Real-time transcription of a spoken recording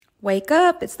Wake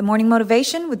up. It's the morning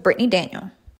motivation with Brittany Daniel.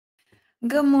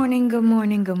 Good morning, good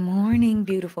morning, good morning,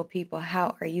 beautiful people.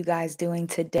 How are you guys doing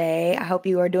today? I hope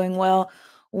you are doing well.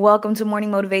 Welcome to Morning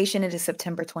Motivation. It is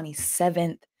September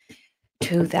 27th,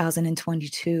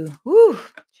 2022. Woo,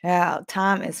 child,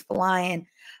 time is flying.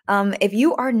 If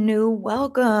you are new,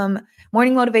 welcome.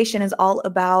 Morning Motivation is all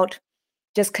about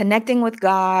just connecting with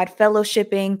God,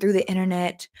 fellowshipping through the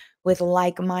internet with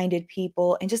like-minded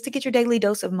people, and just to get your daily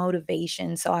dose of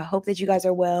motivation. So I hope that you guys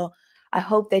are well. I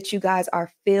hope that you guys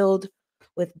are filled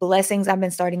with blessings. I've been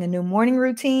starting a new morning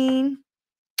routine.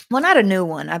 Well, not a new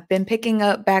one. I've been picking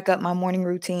back up my morning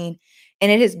routine,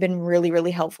 and it has been really,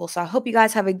 really helpful. So I hope you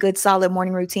guys have a good, solid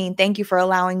morning routine. Thank you for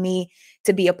allowing me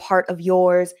to be a part of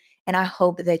yours, and I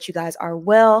hope that you guys are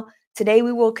well. Today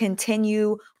we will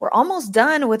continue. We're almost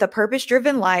done with A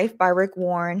Purpose-Driven Life by Rick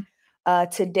Warren.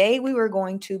 Today we were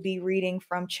going to be reading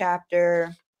from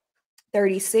chapter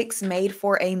 36, Made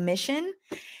for a Mission.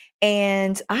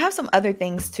 And I have some other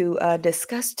things to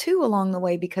discuss too along the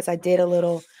way because I did a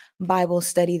little Bible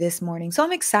study this morning. So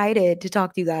I'm excited to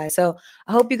talk to you guys. So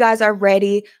I hope you guys are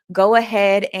ready. Go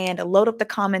ahead and load up the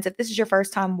comments. If this is your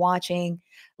first time watching,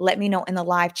 let me know in the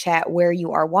live chat where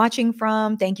you are watching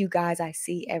from. Thank you guys. I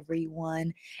see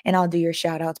everyone and I'll do your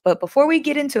shout outs. But before we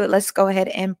get into it, let's go ahead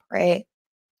and pray.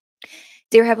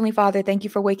 Dear Heavenly Father, thank you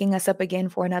for waking us up again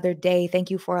for another day.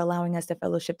 Thank you for allowing us to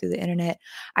fellowship through the internet.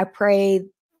 I pray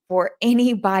for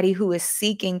anybody who is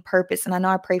seeking purpose, and I know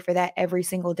I pray for that every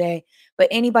single day, but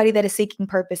anybody that is seeking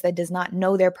purpose that does not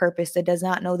know their purpose, that does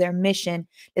not know their mission,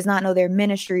 does not know their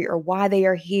ministry or why they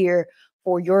are here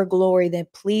for your glory, then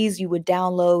please you would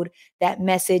download that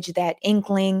message, that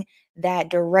inkling, that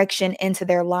direction into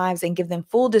their lives and give them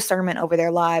full discernment over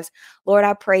their lives. Lord,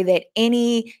 I pray that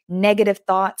any negative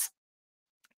thoughts,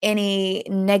 any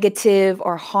negative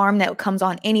or harm that comes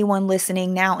on anyone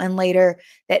listening now and later,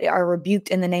 that are rebuked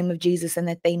in the name of Jesus, and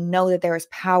that they know that there is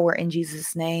power in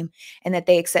Jesus' name and that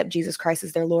they accept Jesus Christ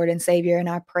as their Lord and Savior. And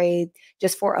I pray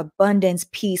just for abundance,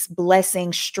 peace,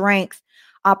 blessing, strength,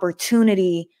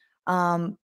 opportunity,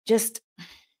 just,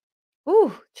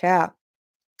 child.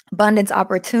 Abundance,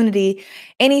 opportunity,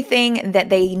 anything that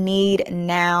they need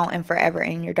now and forever.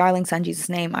 In your darling son Jesus'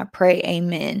 name, I pray.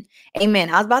 Amen. Amen.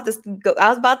 I was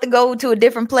about to go to a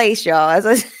different place, y'all. As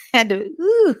I had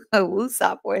to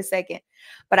stop for a second.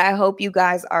 But I hope you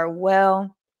guys are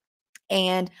well.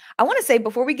 And I want to say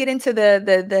before we get into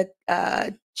the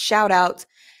shout outs,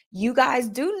 you guys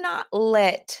do not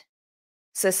let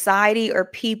society or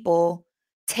people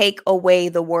take away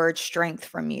the word strength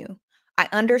from you. I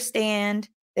understand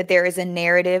that there is a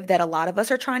narrative that a lot of us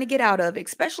are trying to get out of,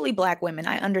 especially Black women.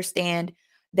 I understand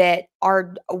that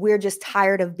we're just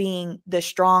tired of being the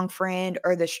strong friend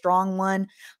or the strong one.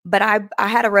 But I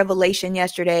had a revelation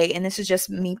yesterday, and this is just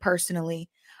me personally.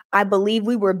 I believe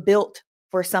we were built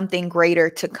for something greater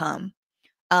to come.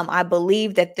 I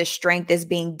believe that the strength is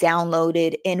being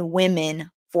downloaded in women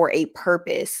for a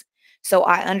purpose. So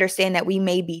I understand that we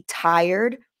may be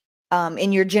tired,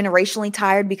 and you're generationally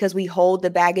tired because we hold the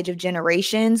baggage of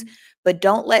generations, but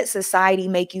don't let society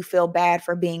make you feel bad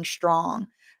for being strong.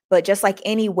 But just like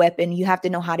any weapon, you have to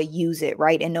know how to use it,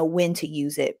 right? And know when to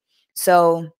use it.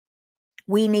 So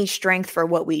we need strength for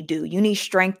what we do. You need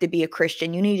strength to be a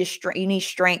Christian. You need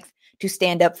strength to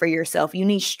stand up for yourself. You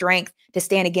need strength to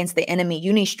stand against the enemy.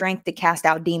 You need strength to cast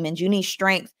out demons. You need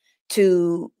strength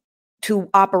to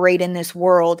operate in this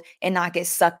world and not get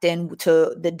sucked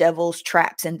into the devil's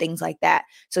traps and things like that.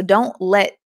 So don't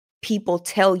let people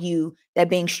tell you that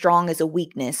being strong is a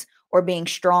weakness or being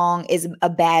strong is a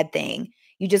bad thing.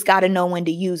 You just got to know when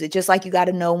to use it, just like you got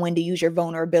to know when to use your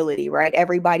vulnerability, right?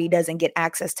 Everybody doesn't get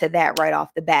access to that right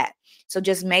off the bat. So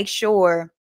just make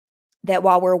sure that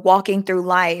while we're walking through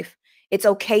life, it's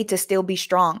okay to still be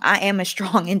strong. I am a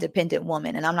strong, independent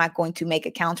woman, and I'm not going to make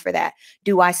accounts for that.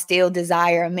 Do I still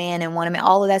desire a man and want a man?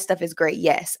 All of that stuff is great.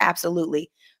 Yes,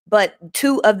 absolutely. But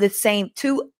two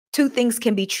things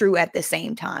can be true at the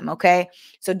same time. Okay.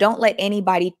 So don't let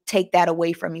anybody take that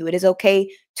away from you. It is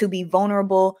okay to be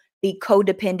vulnerable, be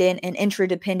codependent and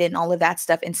interdependent and all of that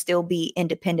stuff, and still be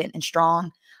independent and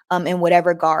strong in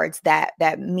whatever regards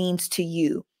that means to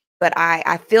you. But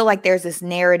I feel like there's this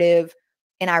narrative,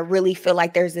 and I really feel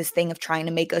like there's this thing of trying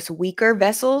to make us weaker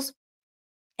vessels.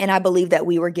 And I believe that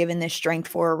we were given this strength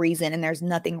for a reason, and there's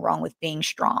nothing wrong with being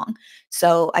strong.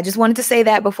 So I just wanted to say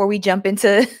that before we jump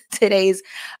into today's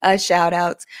shout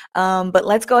outs. But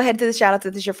let's go ahead to the shout outs.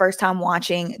 If this is your first time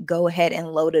watching, go ahead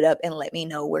and load it up and let me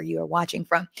know where you are watching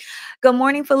from. Good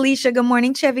morning, Felicia. Good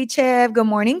morning, Chevy Chev. Good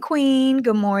morning, Queen.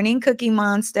 Good morning, Cookie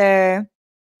Monster.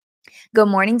 Good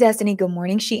morning, Destiny. Good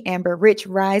morning, She Amber. Rich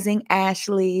Rising,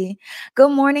 Ashley.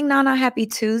 Good morning, Nana. Happy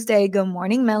Tuesday. Good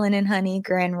morning, Melanin Honey.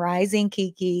 Grand Rising,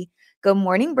 Kiki. Good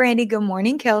morning, Brandy. Good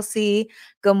morning, Kelsey.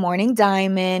 Good morning,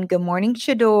 Diamond. Good morning,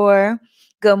 Shador.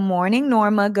 Good morning,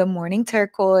 Norma. Good morning,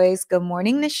 Turquoise. Good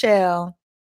morning, Nichelle.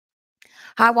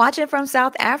 Hi, watching from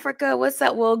South Africa. What's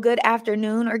up? Well, good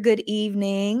afternoon or good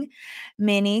evening.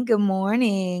 Minnie, good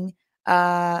morning.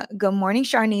 Good morning,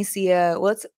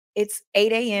 Sharnicia. It's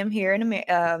 8 a.m. here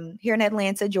here in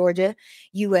Atlanta, Georgia,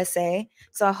 USA.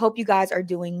 So I hope you guys are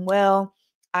doing well.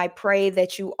 I pray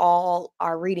that you all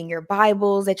are reading your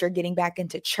Bibles, that you're getting back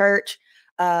into church.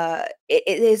 It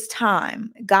is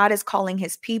time. God is calling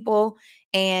his people,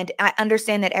 and I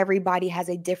understand that everybody has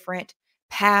a different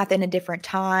path and a different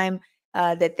time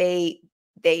that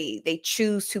they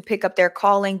choose to pick up their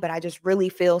calling, but I just really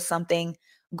feel something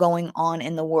going on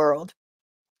in the world.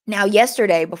 Now,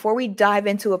 yesterday, before we dive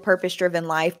into A Purpose Driven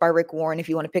Life by Rick Warren, if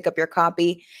you want to pick up your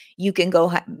copy, you can go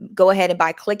ahead and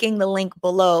by clicking the link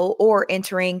below or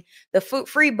entering the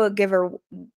free book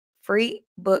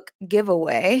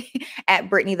giveaway at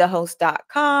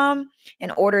brittanythehost.com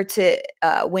in order to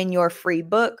win your free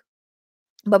book.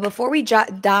 But before we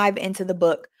dive into the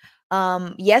book,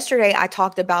 yesterday I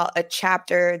talked about a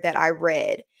chapter that I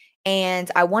read, and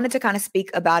I wanted to kind of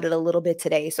speak about it a little bit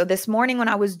today. So this morning when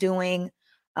I was doing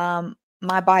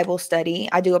my Bible study,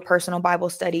 I do a personal Bible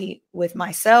study with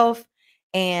myself,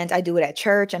 and I do it at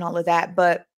church and all of that.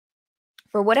 But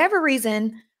for whatever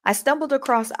reason, I stumbled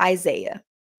across Isaiah,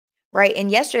 right? And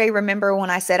yesterday, remember when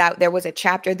I said there was a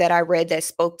chapter that I read that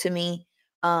spoke to me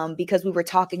because we were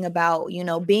talking about,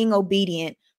 being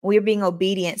obedient. When we're being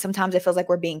obedient, sometimes it feels like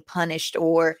we're being punished,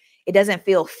 or it doesn't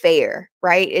feel fair,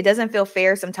 right? It doesn't feel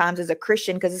fair sometimes as a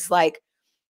Christian, because it's like,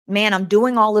 man, I'm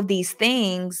doing all of these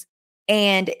things,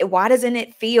 and why doesn't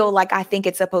it feel like I think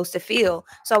it's supposed to feel?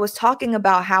 So I was talking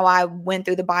about how I went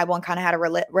through the Bible and kind of had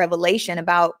a revelation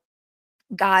about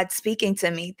God speaking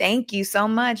to me. Thank you so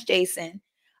much, Jason,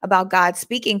 about God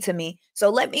speaking to me. So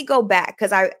let me go back,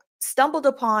 because I stumbled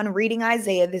upon reading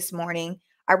Isaiah this morning.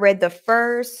 I read the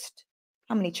first,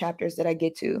 how many chapters did I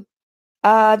get to?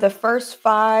 The first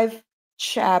 5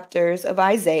 chapters of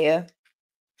Isaiah.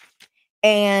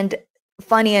 And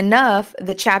funny enough,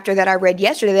 the chapter that I read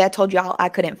yesterday that I told y'all I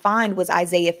couldn't find was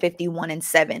Isaiah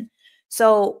 51:7.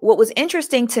 So what was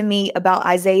interesting to me about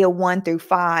Isaiah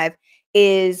 1-5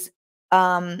 is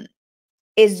um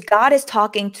God is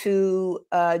talking to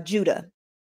Judah.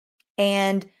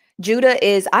 And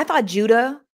I thought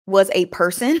Judah was a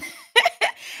person.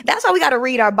 That's why we got to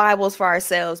read our Bibles for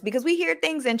ourselves, because we hear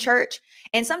things in church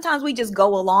and sometimes we just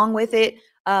go along with it.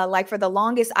 Like for the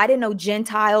longest, I didn't know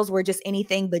Gentiles were just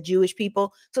anything but Jewish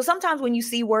people. So sometimes when you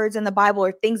see words in the Bible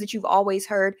or things that you've always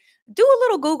heard, do a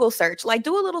little Google search, like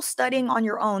do a little studying on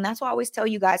your own. That's why I always tell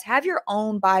you guys, have your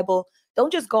own Bible.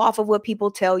 Don't just go off of what people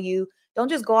tell you. Don't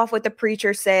just go off what the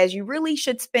preacher says. You really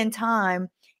should spend time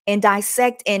and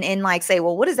dissect and like say,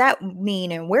 well, what does that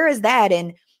mean? And where is that?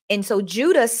 And so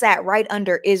Judah sat right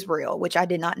under Israel, which I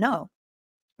did not know.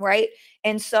 Right.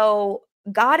 And so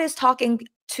God is talking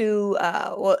to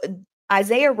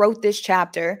Isaiah wrote this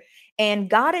chapter, and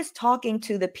God is talking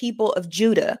to the people of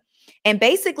Judah. And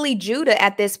basically, Judah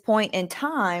at this point in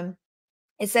time,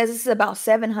 it says this is about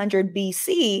 700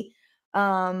 BC.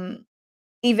 The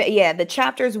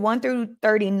chapters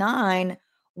 1-39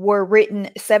 were written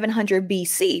 700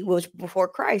 BC, which was before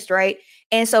Christ, right?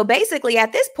 And so basically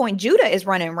at this point, Judah is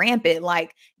running rampant.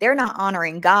 Like, they're not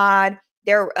honoring God.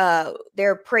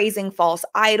 They're praising false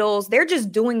idols. They're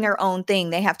just doing their own thing.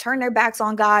 They have turned their backs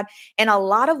on God. And a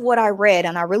lot of what I read,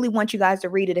 and I really want you guys to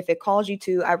read it if it calls you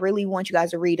to, I really want you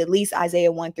guys to read at least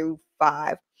Isaiah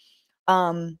 1-5.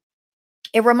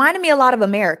 It reminded me a lot of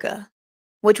America,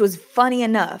 which was funny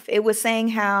enough. It was saying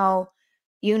how,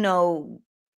 you know,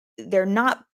 they're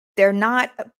not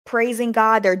praising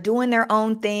God. They're doing their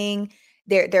own thing.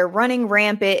 They're running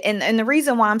rampant. And the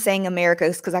reason why I'm saying America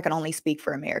is because I can only speak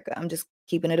for America. I'm just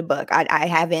keeping it a buck. I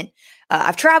haven't,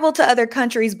 I've traveled to other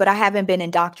countries, but I haven't been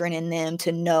indoctrinated in them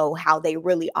to know how they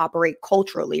really operate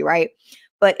culturally, right?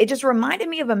 But it just reminded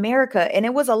me of America. And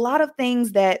it was a lot of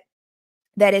things that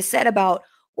is said about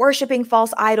worshiping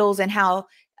false idols, and how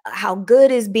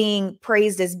good is being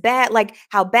praised as bad, like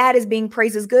how bad is being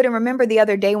praised as good. And remember the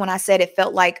other day when I said it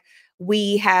felt like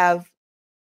we have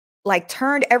like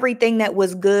turned everything that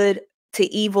was good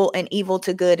to evil and evil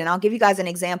to good. And I'll give you guys an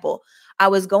example. I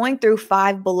was going through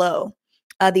Five Below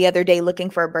the other day looking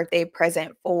for a birthday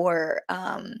present for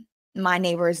my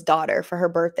neighbor's daughter for her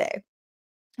birthday.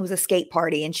 it was a skate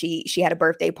party, and she had a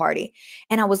birthday party.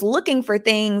 And I was looking for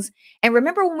things. And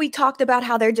remember when we talked about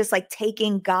how they're just like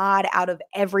taking God out of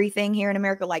everything here in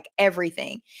America, like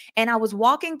everything. And I was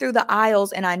walking through the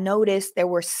aisles and I noticed there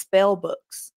were spell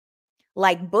books,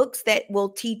 like books that will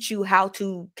teach you how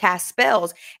to cast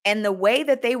spells. And the way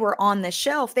that they were on the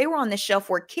shelf, they were on the shelf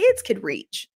where kids could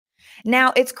reach.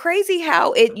 Now, it's crazy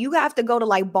how you have to go to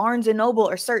like Barnes and Noble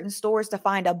or certain stores to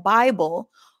find a Bible,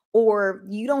 or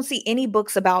you don't see any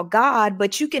books about God,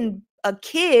 but a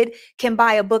kid can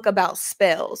buy a book about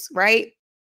spells, right?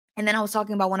 And then I was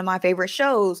talking about one of my favorite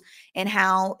shows and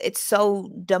how it's so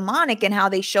demonic and how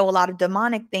they show a lot of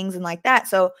demonic things and like that.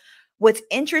 So what's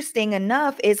interesting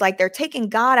enough is like they're taking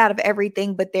God out of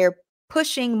everything, but they're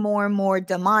pushing more and more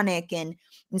demonic and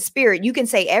spirit. You can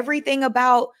say everything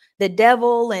about the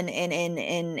devil and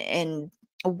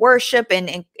worship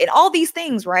and all these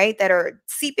things, right, that are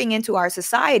seeping into our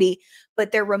society,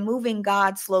 but they're removing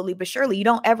God slowly but surely. You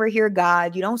don't ever hear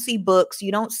God. You don't see books.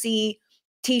 You don't see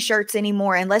t-shirts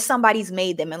anymore unless somebody's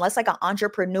made them, unless like an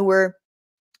entrepreneurship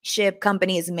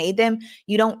company has made them.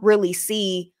 You don't really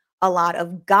see a lot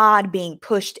of God being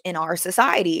pushed in our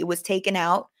society. It was taken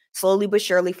out slowly but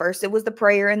surely. First it was the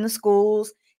prayer in the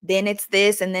schools, then it's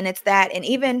this, and then it's that. And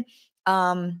even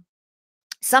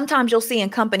sometimes you'll see in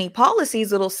company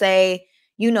policies it'll say,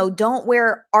 don't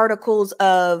wear articles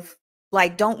of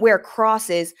like, don't wear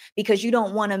crosses because you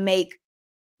don't want to make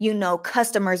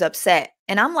customers upset.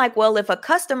 And I'm like, well, if a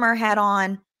customer had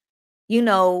on,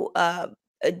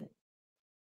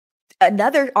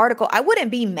 another article, I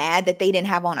wouldn't be mad that they didn't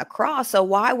have on a cross. So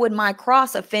why would my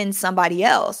cross offend somebody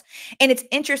else? And it's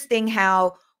interesting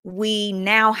how we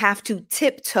now have to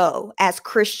tiptoe as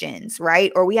Christians,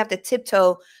 right? Or we have to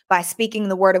tiptoe by speaking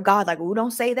the word of God. Like, oh,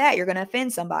 don't say that. You're going to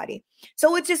offend somebody.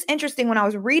 So it's just interesting when I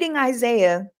was reading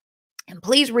Isaiah, and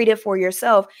please read it for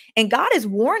yourself. And God is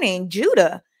warning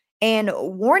Judah and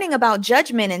warning about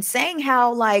judgment and saying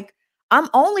how, like, I'm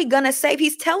only going to save,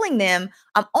 he's telling them,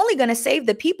 I'm only going to save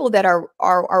the people that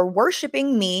are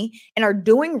worshiping me and are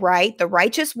doing right. The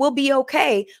righteous will be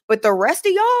okay. But the rest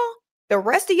of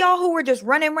y'all who are just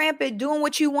running rampant, doing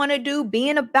what you want to do,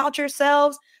 being about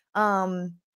yourselves,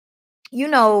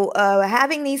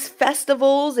 having these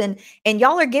festivals and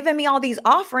y'all are giving me all these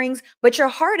offerings, but your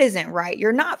heart isn't right.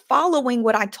 You're not following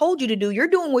what I told you to do. You're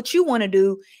doing what you want to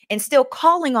do and still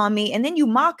calling on me. And then you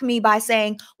mock me by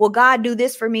saying, well, God, do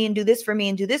this for me and do this for me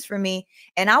and do this for me.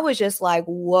 And I was just like,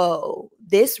 whoa,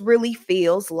 this really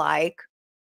feels like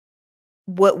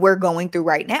what we're going through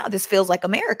right now. This feels like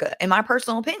America, in my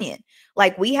personal opinion.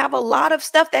 Like, we have a lot of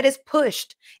stuff that is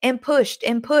pushed and pushed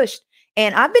and pushed.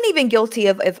 And I've been even guilty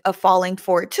of falling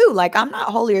for it too. Like, I'm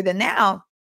not holier than thou.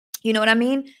 You know what I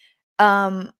mean?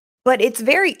 But it's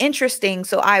very interesting.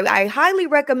 So I highly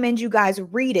recommend you guys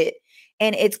read it.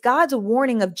 And it's God's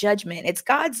warning of judgment.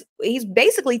 He's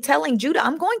basically telling Judah,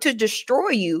 I'm going to destroy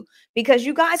you because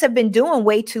you guys have been doing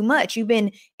way too much. You've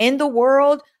been in the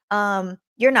world.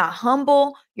 You're not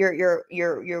humble.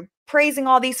 You're praising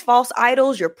all these false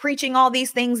idols. You're preaching all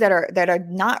these things that are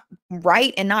not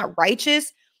right and not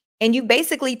righteous. And you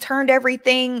basically turned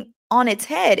everything on its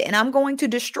head, and I'm going to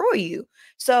destroy you.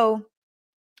 So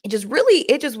it just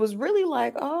was really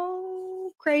like,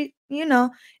 oh, great,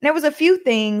 And there was a few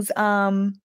things,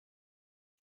 and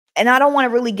I don't want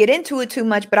to really get into it too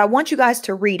much, but I want you guys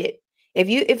to read it.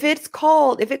 If it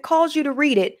calls you to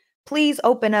read it, please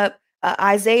open up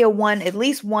Isaiah 1, at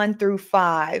least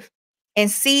 1-5,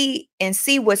 and see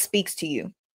what speaks to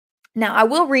you. Now, I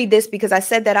will read this because I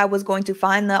said that I was going to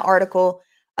find the article,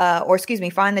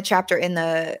 find the chapter in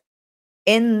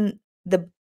the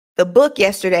book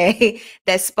yesterday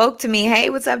that spoke to me.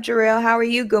 Hey, what's up, Jarrell? How are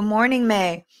you? Good morning,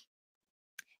 May.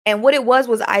 And what it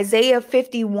was Isaiah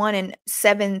 51 and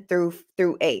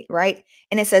 7-8, right?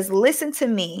 And it says, listen to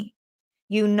me,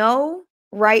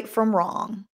 right from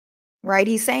wrong, right?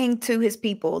 He's saying to his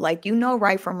people, like,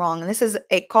 right from wrong. And this is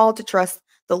a call to trust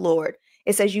the Lord.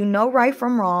 It says, right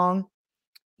from wrong.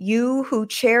 You who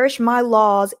cherish my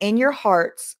laws in your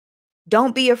hearts,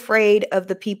 don't be afraid of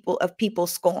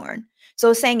people's scorn.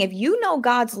 So it's saying, if you know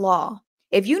God's law,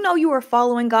 if you know you are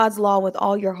following God's law with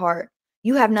all your heart,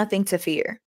 you have nothing to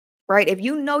fear, right? If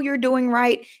you know you're doing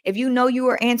right, if you know you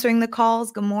are answering the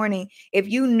calls, good morning. If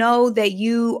you know that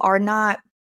you're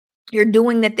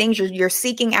doing the things, you're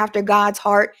seeking after God's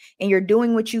heart, and you're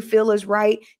doing what you feel is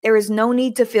right, there is no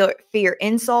need to fear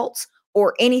insults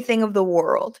or anything of the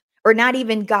world, or not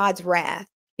even God's wrath,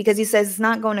 because he says it's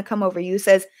not going to come over you. He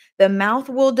says the mouth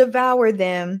will devour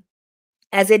them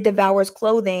as it devours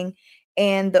clothing.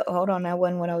 And hold on, that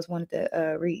wasn't what I was wanted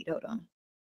to read. Hold on.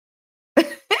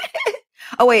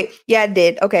 Oh, wait. Yeah, it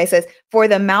did. Okay. It says, for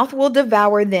the mouth will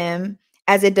devour them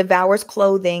as it devours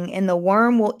clothing, and the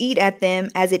worm will eat at them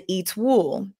as it eats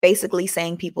wool. Basically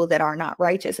saying people that are not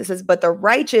righteous. It says, but the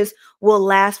righteous will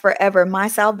last forever. My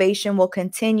salvation will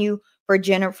continue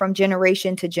from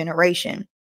generation to generation.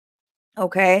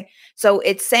 Okay. So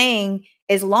it's saying,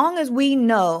 as long as we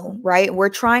know, right, we're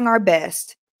trying our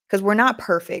best because we're not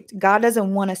perfect. God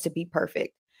doesn't want us to be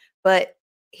perfect, but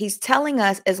he's telling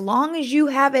us, as long as you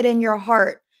have it in your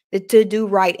heart to do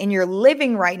right and you're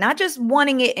living right, not just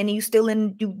wanting it and you still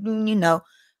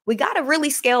we got to really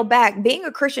scale back. Being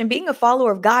a Christian, being a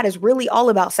follower of God is really all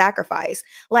about sacrifice.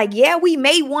 Like, yeah, we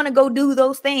may want to go do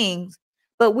those things,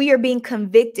 but we are being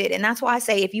convicted. And that's why I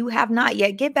say, if you have not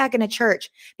yet, get back in a church,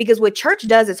 because what church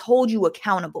does is hold you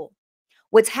accountable.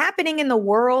 What's happening in the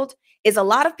world is a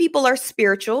lot of people are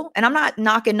spiritual, and I'm not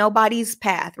knocking nobody's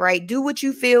path, right? Do what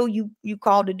you feel you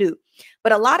called to do.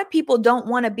 But a lot of people don't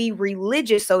want to be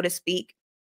religious, so to speak.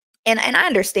 And I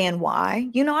understand why.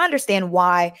 I understand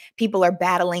why people are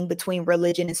battling between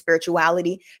religion and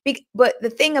spirituality. But the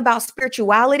thing about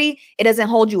spirituality, it doesn't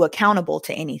hold you accountable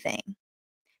to anything.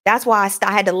 That's why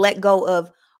I had to let go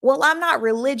of, well, I'm not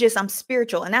religious, I'm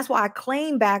spiritual. And that's why I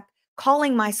claim back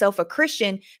calling myself a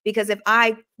Christian, because if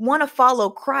I want to follow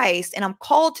Christ and I'm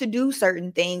called to do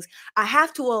certain things, I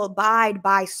have to abide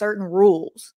by certain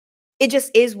rules. It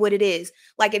just is what it is.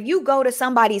 Like if you go to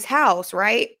somebody's house,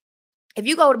 right? If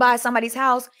you go to buy somebody's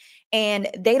house and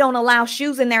they don't allow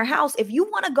shoes in their house, if you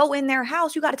want to go in their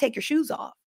house, you got to take your shoes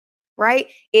off. Right?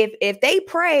 If they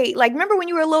pray, like remember when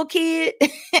you were a little kid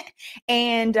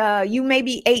and you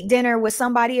maybe ate dinner with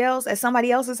somebody else at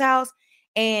somebody else's house,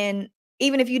 and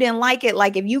even if you didn't like it,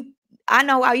 like I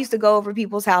know I used to go over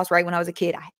people's house, right? When I was a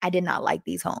kid, I did not like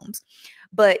these homes,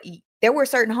 but there were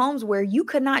certain homes where you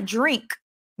could not drink.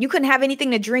 You couldn't have anything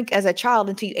to drink as a child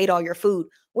until you ate all your food,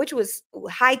 which was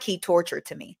high key torture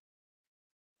to me.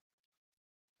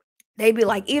 They'd be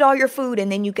like, eat all your food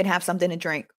and then you can have something to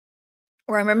drink.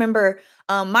 Or I remember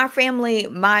my family,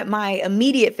 my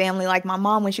immediate family, like my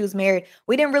mom when she was married,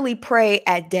 we didn't really pray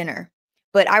at dinner.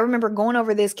 But I remember going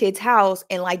over this kid's house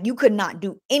and like you could not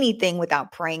do anything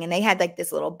without praying. And they had like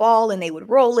this little ball and they would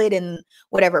roll it and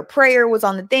whatever prayer was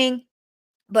on the thing.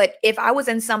 But if I was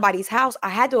in somebody's house, I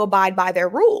had to abide by their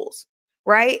rules,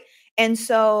 right? And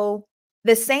so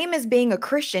the same as being a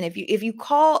Christian, if you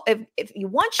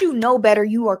once you know better,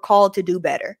 you are called to do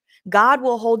better. God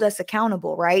will hold us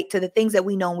accountable, right? To the things that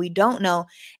we know and we don't know.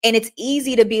 And it's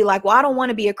easy to be like, well, I don't want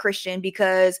to be a Christian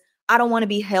because I don't want to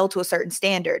be held to a certain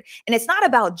standard. And it's not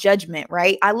about judgment,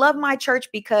 right? I love my church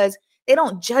because they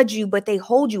don't judge you, but they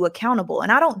hold you accountable.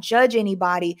 And I don't judge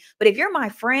anybody. But if you're my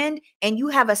friend and you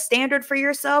have a standard for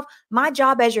yourself, my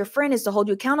job as your friend is to hold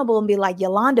you accountable and be like,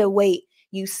 Yolanda, wait,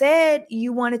 you said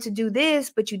you wanted to do this,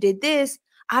 but you did this.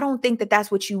 I don't think that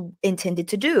that's what you intended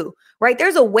to do, right?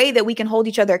 There's a way that we can hold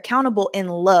each other accountable in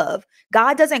love.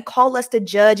 God doesn't call us to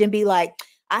judge and be like,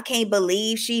 I can't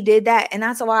believe she did that. And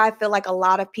that's why I feel like a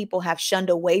lot of people have shunned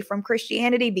away from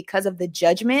Christianity because of the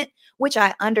judgment, which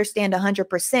I understand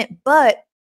 100%. But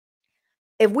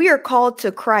if we are called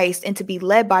to Christ and to be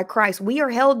led by Christ, we are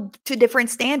held to different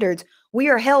standards. We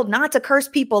are held not to curse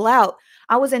people out.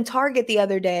 I was in Target the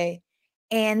other day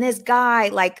and this guy,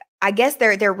 like, I guess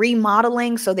they're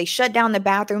remodeling. So they shut down the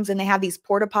bathrooms and they have these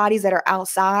porta potties that are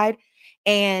outside.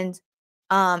 And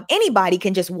anybody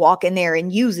can just walk in there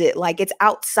and use it. Like it's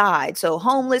outside. So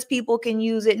homeless people can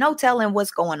use it. No telling what's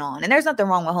going on. And there's nothing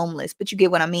wrong with homeless, but you get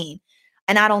what I mean.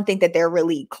 And I don't think that they're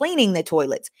really cleaning the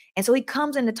toilets. And so he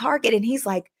comes into Target and he's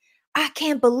like, I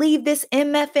can't believe this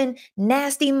MFing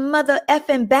nasty mother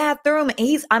effing bathroom.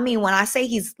 And when I say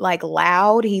he's like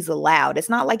loud, he's loud. It's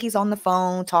not like he's on the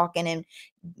phone talking and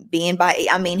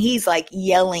he's like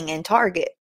yelling in Target.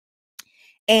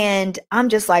 And I'm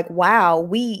just like, wow,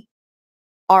 we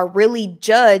are really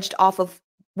judged off of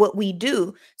what we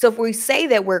do. So if we say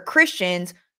that we're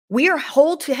Christians, we are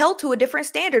held to a different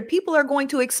standard. People are going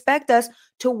to expect us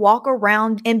to walk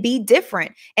around and be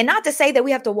different. And not to say that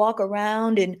we have to walk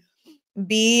around and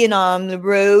be in the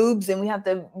robes and we have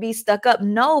to be stuck up.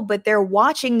 No, but they're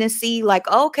watching to see like,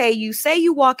 okay, you say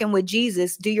you walking with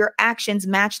Jesus. Do your actions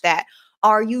match that?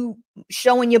 Are you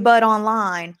showing your butt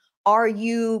online? Are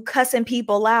you cussing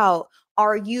people out?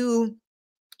 Are you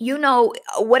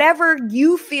whatever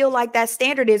you feel like that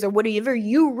standard is, or whatever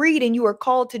you read and you are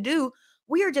called to do,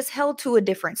 we are just held to a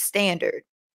different standard.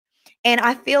 And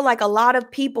I feel like a lot of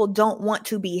people don't want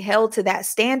to be held to that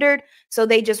standard. So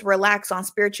they just relax on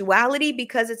spirituality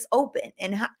because it's open.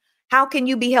 And how can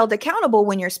you be held accountable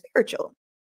when you're spiritual?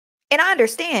 And I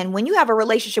understand when you have a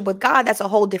relationship with God, that's a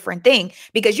whole different thing,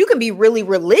 because you can be really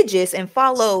religious and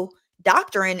follow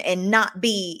doctrine and not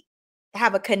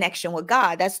have a connection with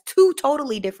God. That's two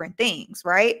totally different things,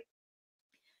 right?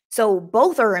 So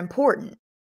both are important,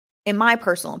 in my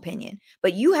personal opinion,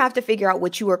 but you have to figure out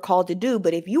what you are called to do.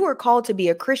 But if you are called to be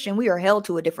a Christian, we are held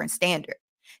to a different standard.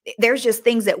 There's just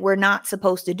things that we're not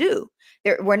supposed to do.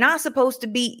 We're not supposed to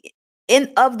be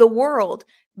of the world.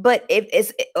 But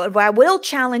if I will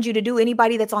challenge you to do,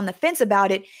 anybody that's on the fence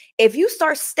about it, if you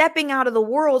start stepping out of the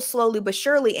world slowly but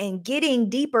surely and getting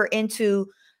deeper into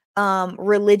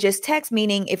religious texts,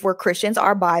 meaning if we're Christians,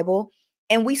 our Bible,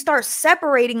 and we start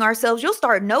separating ourselves, you'll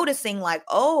start noticing like,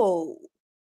 oh,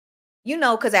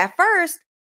 because at first,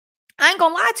 I ain't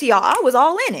gonna lie to y'all, I was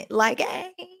all in it. Like,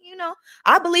 hey,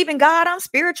 I believe in God, I'm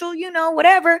spiritual,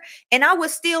 whatever. And I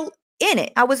was still in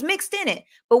it. I was mixed in it.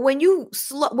 But when you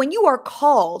are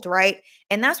called, right?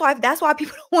 And that's why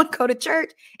people don't want to go to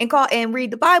church and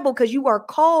read the Bible, because you are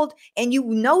called and you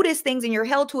notice things and you're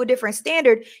held to a different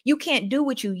standard. You can't do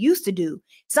what you used to do.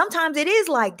 Sometimes it is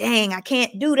like, dang, I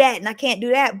can't do that and I can't do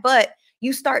that. But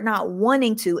you start not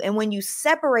wanting to. And when you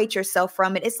separate yourself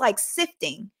from it, it's like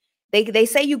sifting. They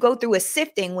say you go through a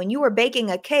sifting. When you are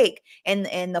baking a cake and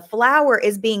the flour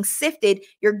is being sifted,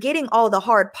 you're getting all the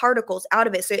hard particles out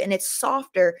of it. So, and it's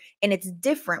softer and it's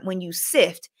different when you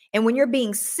sift. And when you're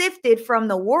being sifted from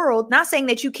the world, not saying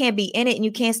that you can't be in it and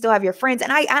you can't still have your friends.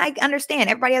 And I understand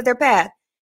everybody has their path,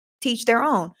 teach their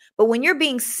own. But when you're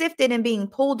being sifted and being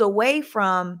pulled away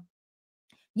from,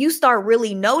 you start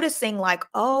really noticing like,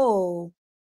 oh,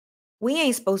 we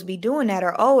ain't supposed to be doing that,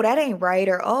 or, oh, that ain't right,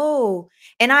 or, oh.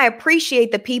 And I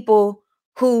appreciate the people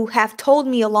who have told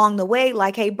me along the way,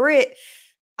 like, hey, Britt,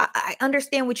 I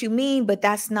understand what you mean, but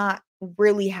that's not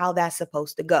really how that's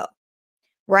supposed to go.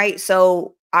 Right.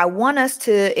 So I want us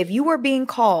to, if you are being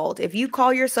called, if you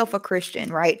call yourself a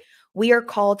Christian, right, we are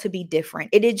called to be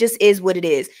different. It just is what it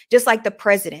is. Just like the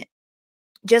president,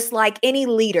 just like any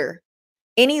leader,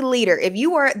 if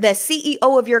you are the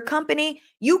CEO of your company,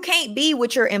 you can't be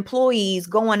with your employees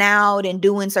going out and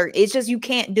doing it's just, you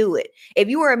can't do it. If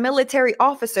you are a military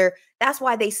officer, that's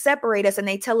why they separate us and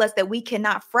they tell us that we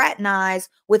cannot fraternize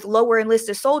with lower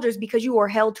enlisted soldiers, because you are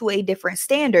held to a different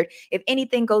standard. If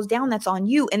anything goes down, that's on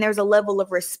you. And there's a level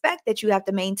of respect that you have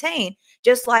to maintain.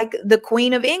 Just like the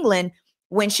Queen of England,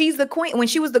 when she was the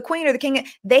queen or the king,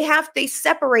 they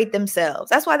separate themselves.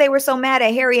 That's why they were so mad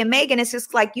at Harry and Meghan. It's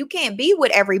just like, you can't be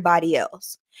with everybody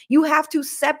else. You have to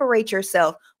separate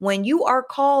yourself. When you are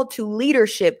called to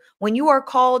leadership, when you are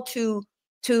called to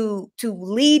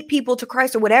lead people to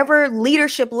Christ, or whatever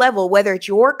leadership level, whether it's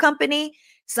your company,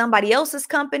 somebody else's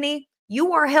company,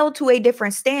 you are held to a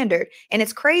different standard. And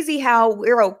it's crazy how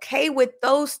we're okay with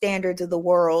those standards of the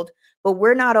world, but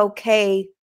we're not okay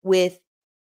with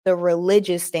the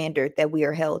religious standard that we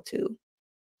are held to.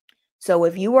 So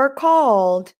if you are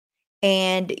called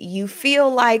and you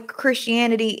feel like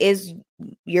Christianity is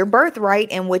your birthright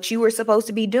and what you were supposed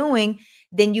to be doing,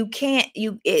 then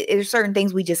there's certain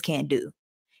things we just can't do.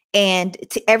 And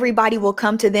everybody will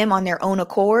come to them on their own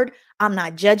accord. I'm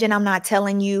not judging. I'm not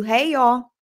telling you, hey, y'all,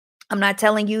 I'm not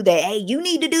telling you that, hey, you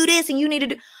need to do this and you need to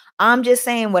do. I'm just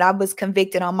saying what I was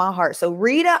convicted on my heart. So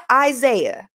read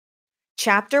Isaiah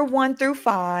chapter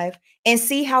 1-5 and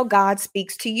see how God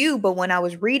speaks to you. But when I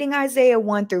was reading Isaiah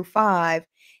 1-5,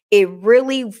 it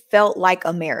really felt like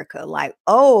America, like,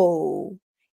 oh,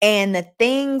 and the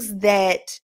things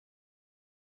that,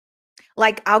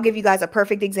 like, I'll give you guys a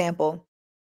perfect example.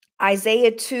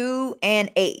 Isaiah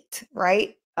 2-8,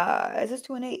 right? Is this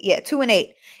 2-8? Yeah,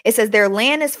 2-8. It says, their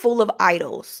land is full of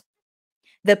idols.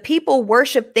 The people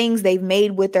worship things they've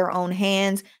made with their own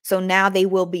hands, so now they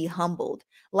will be humbled.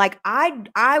 Like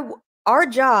our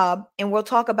job, and we'll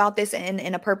talk about this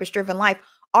in a purpose-driven life,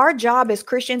 our job as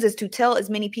Christians is to tell as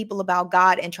many people about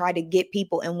God and try to get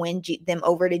people and win them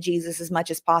over to Jesus as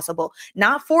much as possible.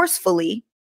 Not forcefully,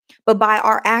 but by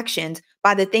our actions,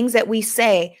 by the things that we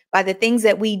say, by the things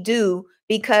that we do,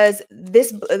 because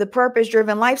the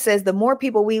purpose-driven life says the more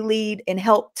people we lead and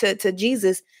help to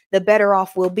Jesus, the better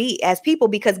off we'll be as people,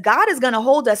 because God is going to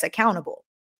hold us accountable.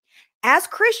 As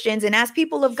Christians and as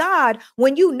people of God,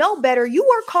 when you know better, you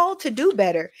are called to do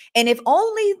better. And if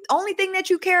only thing that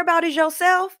you care about is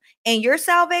yourself and your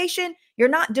salvation, you're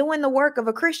not doing the work of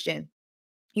a Christian.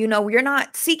 You're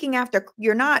not seeking after,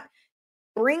 you're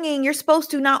supposed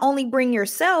to not only bring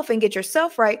yourself and get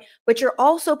yourself right, but you're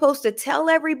also supposed to tell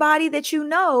everybody that you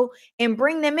know and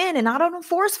bring them in, and not in a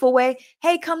forceful way.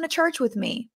 Hey, come to church with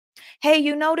me. Hey,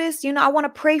 you notice, I want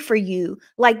to pray for you.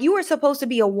 Like, you are supposed to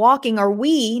be a walking, or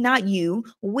we, not you,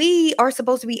 we are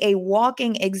supposed to be a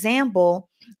walking example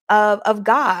of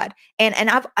God. And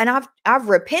I've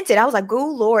repented. I was like,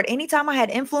 oh Lord, anytime I had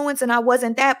influence and I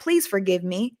wasn't that, please forgive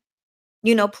me.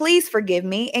 Please forgive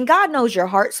me. And God knows your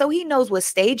heart. So he knows what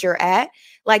stage you're at,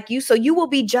 so you will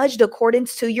be judged according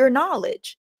to your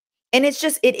knowledge. And it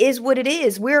is what it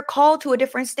is. We're called to a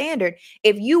different standard.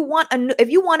 If you want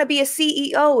to be a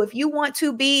CEO, if you want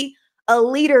to be a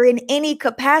leader in any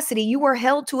capacity, you are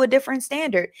held to a different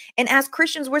standard. And as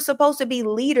Christians, we're supposed to be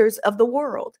leaders of the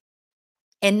world.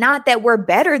 And not that we're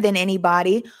better than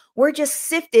anybody. We're just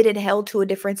sifted and held to a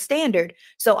different standard.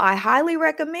 So I highly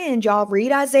recommend y'all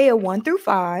read Isaiah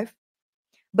 1-5.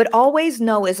 But always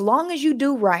know, as long as you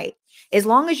do right, as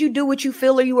long as you do what you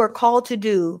feel or you are called to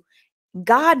do,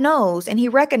 God knows and he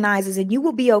recognizes, and you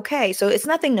will be okay. So it's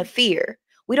nothing to fear.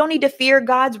 We don't need to fear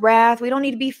God's wrath. We don't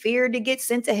need to be feared to get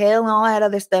sent to hell and all that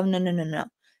other stuff. No.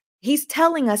 He's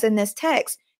telling us in this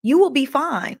text, you will be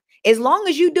fine. As long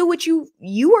as you do what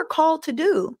you are called to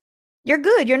do, you're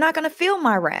good. You're not going to feel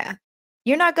my wrath.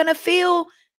 You're not going to feel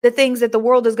the things that the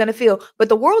world is going to feel, but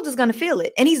the world is going to feel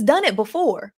it. And he's done it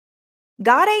before.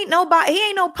 God ain't nobody. He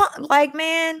ain't no punk.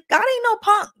 Man, God ain't no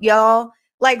punk, y'all.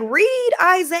 Read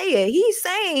Isaiah. He's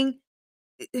saying,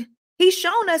 he's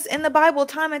shown us in the Bible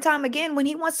time and time again, when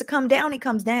he wants to come down, he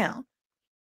comes down.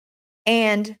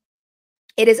 And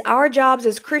it is our jobs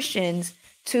as Christians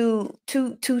to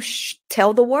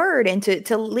tell the word and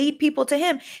to lead people to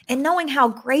him, and knowing how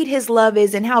great his love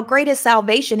is and how great his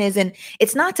salvation is. And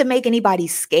it's not to make anybody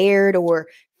scared or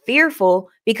fearful,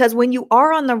 because when you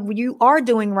are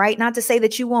doing right, not to say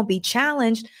that you won't be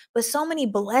challenged, but so many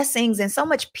blessings and so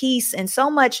much peace and so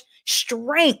much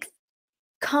strength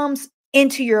comes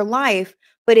into your life.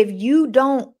 But if you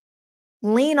don't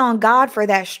lean on God for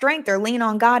that strength, or lean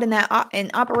on God in that and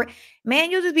operate,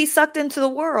 man, you'll just be sucked into the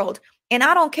world. And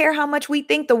I don't care how much we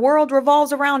think the world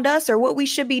revolves around us or what we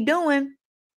should be doing.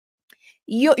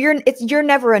 You're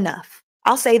never enough.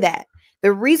 I'll say that.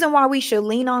 The reason why we should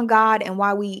lean on God and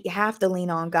why we have to lean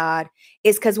on God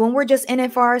is because when we're just in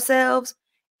it for ourselves,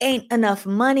 ain't enough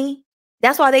money.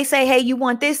 That's why they say, hey, you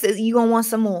want this, you're going to want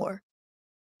some more.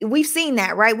 We've seen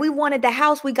that, right? We wanted the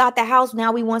house, we got the house,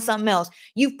 now we want something else.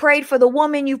 You've prayed for the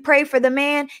woman, you prayed for the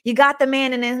man, you got the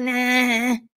man, and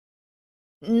then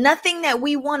nothing that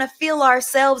we want to feel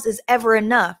ourselves is ever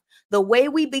enough. The way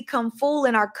we become full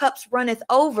and our cups runneth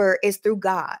over is through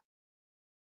God.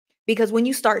 Because when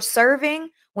you start serving,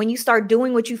 when you start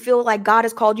doing what you feel like God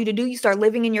has called you to do, you start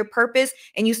living in your purpose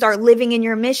and you start living in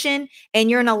your mission and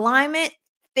you're in alignment,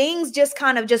 things just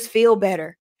kind of just feel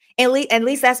better. At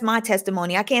least that's my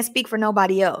testimony. I can't speak for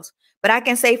nobody else, but I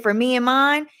can say for me and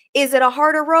mine, is it a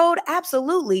harder road?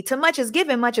 Absolutely. Too much is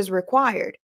given, much is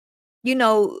required.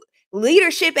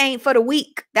 Leadership ain't for the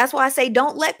weak. That's why I say,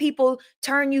 don't let people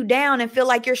turn you down and feel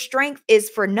like your strength is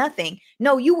for nothing.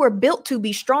 No, you were built to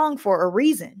be strong for a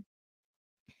reason.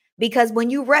 Because when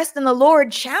you rest in the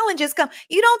Lord, challenges come.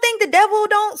 You don't think the devil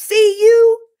don't see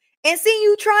you and see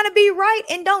you trying to be right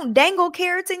and don't dangle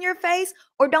carrots in your face,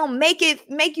 or don't make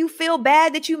you feel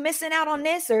bad that you missing out on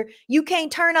this, or you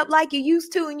can't turn up like you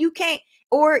used to, and you can't,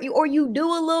 or you do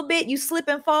a little bit, you slip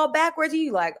and fall backwards.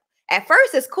 You like, at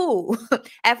first it's cool.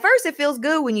 At first it feels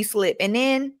good when you slip, and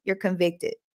then you're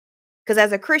convicted. Because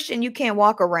as a Christian, you can't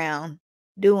walk around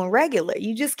doing regular.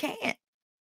 You just can't.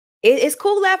 It's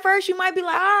cool at first. You might be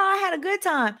like, I had a good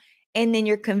time. And then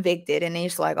you're convicted. And then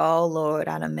it's like, oh, Lord,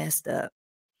 I done messed up.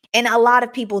 And a lot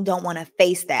of people don't want to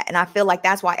face that. And I feel like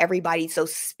that's why everybody's so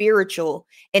spiritual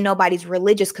and nobody's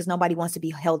religious, because nobody wants to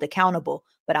be held accountable.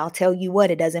 But I'll tell you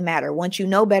what, it doesn't matter. Once you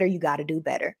know better, you got to do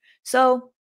better. So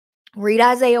read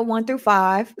Isaiah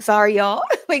 1-5. Sorry, y'all.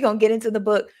 We're going to get into the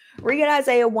book. Read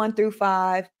Isaiah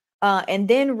 1-5. And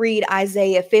then read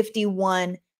Isaiah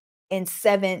 51 and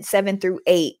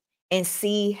 7-8. And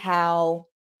see how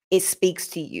it speaks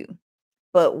to you.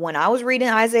 But when I was reading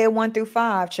Isaiah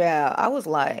 1-5, child, I was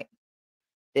like,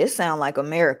 this sound like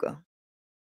America.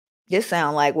 This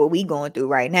sound like what we going through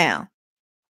right now.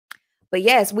 But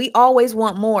yes, we always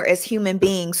want more as human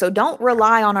beings. So don't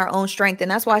rely on our own strength. And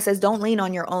that's why it says, don't lean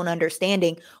on your own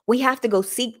understanding. We have to go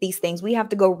seek these things. We have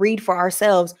to go read for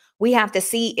ourselves. We have to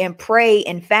see and pray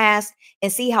and fast and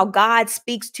see how God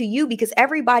speaks to you, because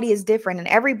everybody is different and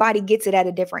everybody gets it at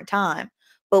a different time.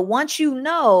 But once you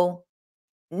know,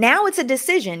 now it's a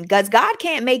decision, because God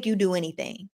can't make you do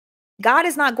anything. God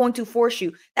is not going to force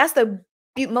you. That's the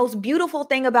most beautiful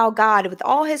thing about God. With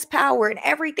all his power and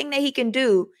everything that he can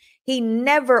do, he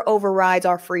never overrides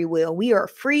our free will. We are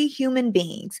free human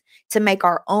beings to make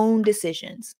our own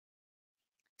decisions.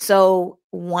 So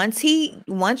once you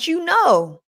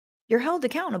know, you're held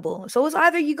accountable. So it's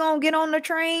either you're going to get on the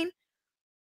train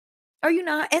or you're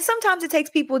not. And sometimes it takes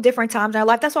people different times in their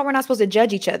life. That's why we're not supposed to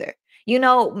judge each other.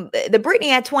 The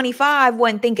Brittany at 25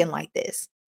 wasn't thinking like this.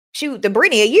 Shoot, the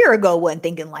Brittany a year ago wasn't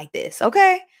thinking like this.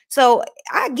 Okay. So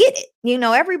I get it.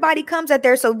 Everybody comes at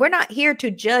there. So we're not here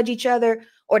to judge each other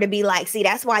or to be like, see,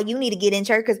 that's why you need to get in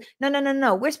church. Because no, no, no,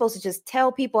 no. We're supposed to just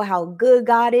tell people how good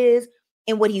God is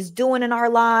and what he's doing in our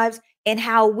lives and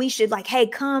how we should like, hey,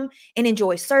 come and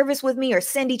enjoy service with me or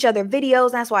send each other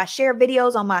videos. That's why I share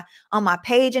videos on my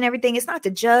page and everything. It's not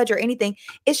to judge or anything.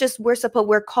 It's just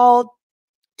we're called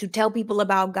to tell people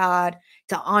about God,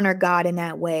 to honor God in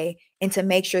that way, and to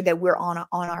make sure that we're on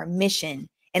our mission.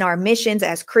 And our missions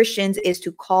as Christians is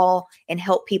to call and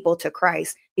help people to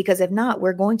Christ. Because if not,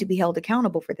 we're going to be held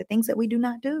accountable for the things that we do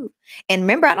not do. And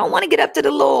remember, I don't want to get up to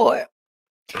the Lord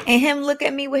and him look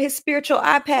at me with his spiritual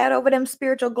iPad over them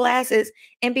spiritual glasses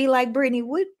and be like, Brittany,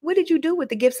 what did you do with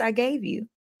the gifts I gave you?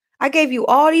 I gave you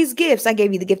all these gifts. I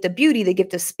gave you the gift of beauty, the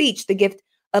gift of speech, the gift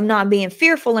of not being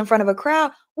fearful in front of a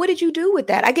crowd. What did you do with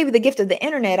that? I gave you the gift of the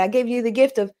internet. I gave you the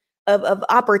gift of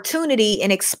opportunity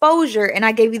and exposure. And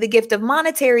I gave you the gift of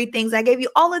monetary things. I gave you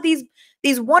all of these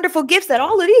wonderful gifts that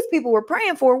all of these people were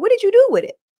praying for. What did you do with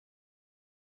it?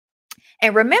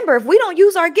 And remember, if we don't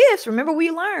use our gifts, remember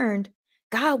we learned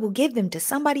God will give them to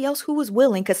somebody else who is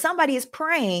willing, because somebody is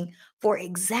praying for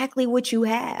exactly what you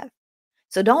have.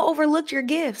 So don't overlook your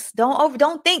gifts.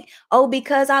 Don't think, oh,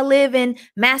 because I live in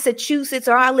Massachusetts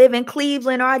or I live in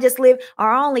Cleveland or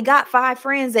I only got 5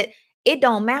 friends, that it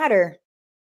don't matter.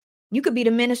 You could be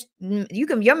the ministry.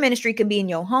 Your ministry can be in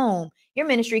your home. Your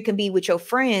ministry can be with your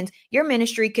friends. Your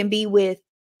ministry can be with,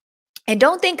 and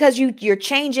don't think because you're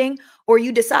changing or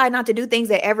you decide not to do things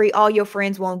that all your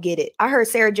friends won't get it. I heard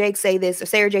Sarah Jakes say this, or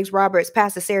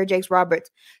Pastor Sarah Jakes Roberts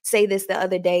say this the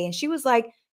other day. And she was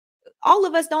like, all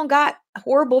of us don't got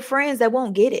horrible friends that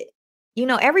won't get it.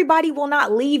 Everybody will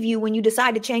not leave you when you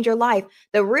decide to change your life.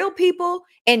 The real people,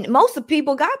 and most of the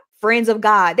people got friends of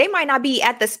God. They might not be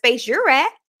at the space you're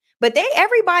at, but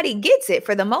everybody gets it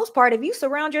for the most part. If you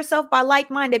surround yourself by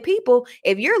like-minded people,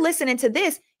 if you're listening to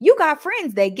this, you got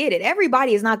friends that get it.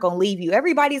 Everybody is not going to leave you.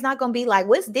 Everybody's not going to be like,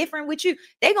 what's different with you?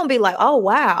 They're going to be like, oh,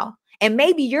 wow. And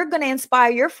maybe you're going to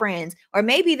inspire your friends, or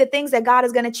maybe the things that God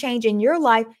is going to change in your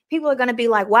life, people are going to be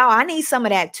like, wow, I need some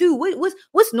of that too.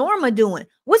 What's Norma doing?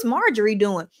 What's Marjorie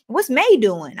doing? What's May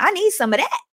doing? I need some of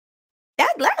that.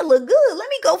 That look good. Let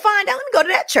me go find out. Let me go to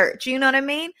that church. You know what I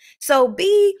mean? So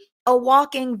be a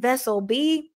walking vessel.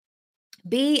 Be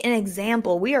an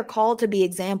example. We are called to be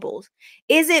examples.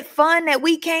 Is it fun that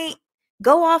we can't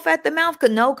go off at the mouth?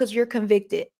 No, because you're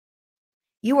convicted.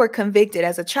 You are convicted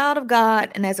as a child of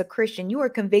God and as a Christian. You are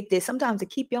convicted sometimes to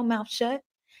keep your mouth shut,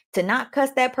 to not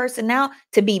cuss that person out,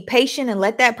 to be patient and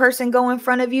let that person go in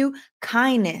front of you.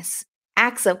 Kindness,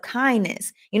 acts of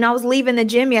kindness. I was leaving the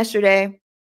gym yesterday,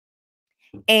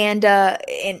 and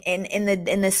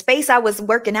in the space I was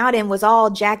working out in was all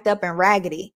jacked up and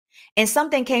raggedy. And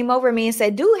something came over me and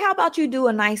said, dude, how about you do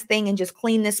a nice thing and just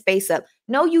clean this space up?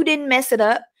 No, you didn't mess it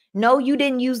up. No, you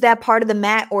didn't use that part of the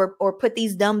mat or put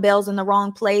these dumbbells in the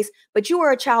wrong place, but you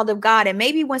are a child of God. And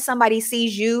maybe when somebody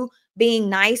sees you being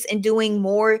nice and doing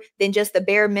more than just the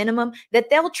bare minimum, that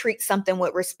they'll treat something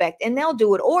with respect and they'll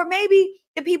do it. Or maybe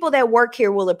the people that work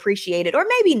here will appreciate it, or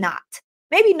maybe not.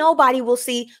 Maybe nobody will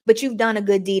see, but you've done a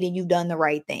good deed and you've done the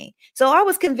right thing. So I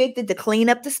was convicted to clean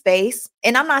up the space.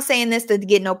 And I'm not saying this to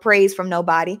get no praise from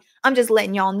nobody. I'm just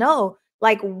letting y'all know,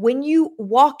 like, when you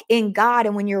walk in God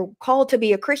and when you're called to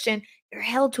be a Christian, you're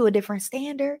held to a different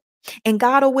standard. And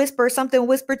God will whisper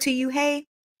to you, hey,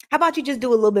 how about you just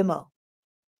do a little bit more?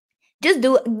 Just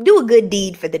do a good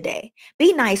deed for the day.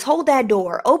 Be nice. Hold that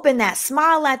door. Open that.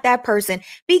 Smile at that person.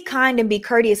 Be kind and be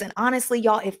courteous. And honestly,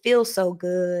 y'all, it feels so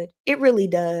good. It really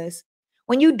does.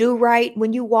 When you do right,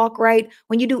 when you walk right,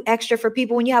 when you do extra for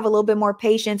people, when you have a little bit more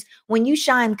patience, when you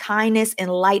shine kindness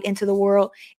and light into the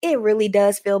world, it really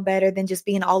does feel better than just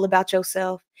being all about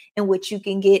yourself and what you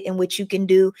can get and what you can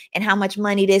do and how much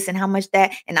money this and how much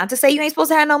that. And not to say you ain't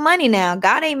supposed to have no money now.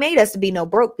 God ain't made us to be no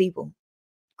broke people.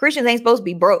 Christians ain't supposed to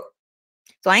be broke.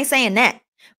 So I ain't saying that.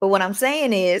 But what I'm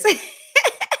saying is,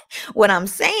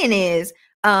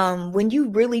 when you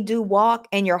really do walk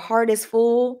and your heart is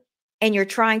full and you're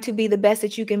trying to be the best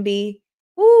that you can be,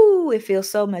 woo, it feels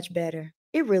so much better.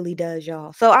 It really does,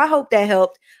 y'all. So I hope that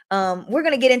helped. We're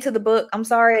going to get into the book. I'm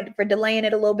sorry for delaying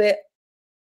it a little bit,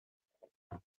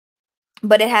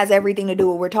 but it has everything to do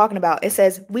with what we're talking about. It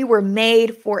says we were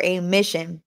made for a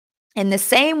mission. In the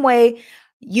same way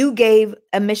you gave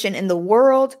a mission in the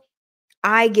world,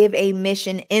 I give a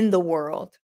mission in the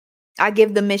world. I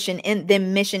give the mission in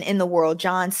the world.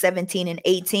 John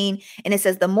 17:18. And it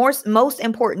says the most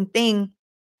important thing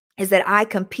is that I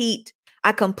complete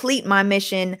my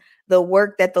mission, the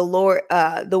work that the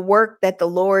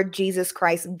Lord Jesus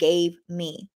Christ gave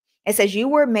me. It says you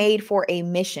were made for a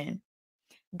mission.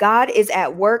 God is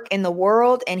at work in the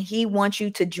world and he wants you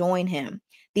to join him.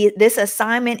 This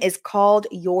assignment is called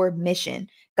your mission.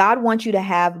 God wants you to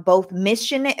have both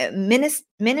ministry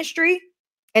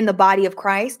in the body of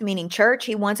Christ, meaning church.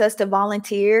 He wants us to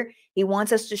volunteer. He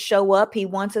wants us to show up. He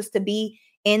wants us to be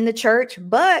in the church.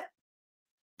 But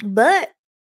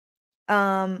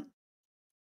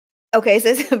okay, it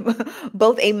says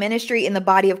both a ministry in the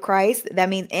body of Christ. That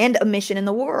means and a mission in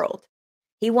the world.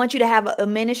 He wants you to have a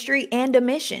ministry and a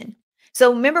mission.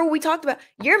 So remember we talked about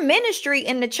your ministry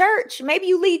in the church. Maybe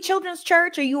you lead children's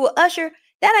church or you a usher.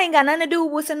 That ain't got nothing to do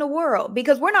with what's in the world,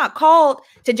 because we're not called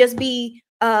to just be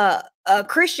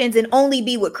Christians and only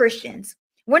be with Christians.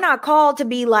 We're not called to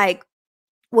be like,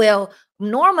 well,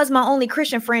 Norma's my only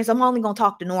Christian friend, so I'm only gonna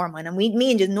talk to Norma, and me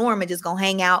and just Norma just gonna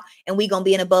hang out and we gonna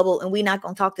be in a bubble and we not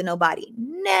gonna talk to nobody.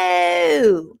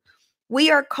 No. We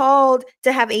are called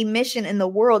to have a mission in the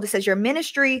world. It says your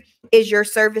ministry is your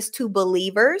service to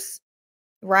believers,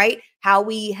 right? How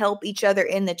we help each other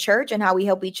in the church and how we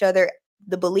help each other,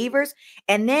 the believers.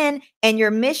 And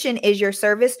your mission is your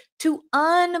service to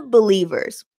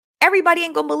unbelievers. Everybody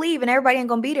ain't gonna believe and everybody ain't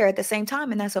gonna be there at the same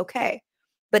time, and that's okay.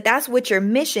 But that's what your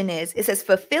mission is. It says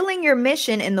fulfilling your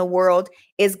mission in the world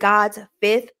is God's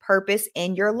fifth purpose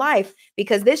in your life.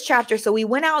 Because this chapter, so we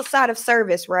went outside of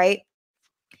service, right?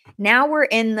 Now we're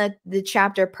in the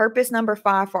chapter, purpose number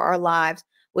 5 for our lives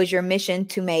was your mission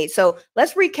to made. So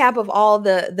let's recap of all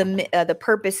the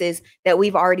purposes that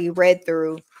we've already read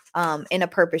through in a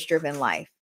purpose-driven life.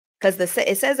 Because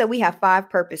it says that we have 5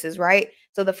 purposes, right?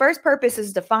 So the first purpose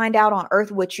is to find out on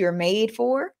earth what you're made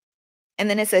for. And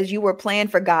then it says you were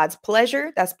planned for God's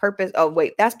pleasure. That's purpose. Oh,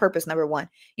 wait, that's purpose number 1.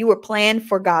 You were planned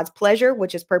for God's pleasure,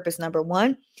 which is purpose number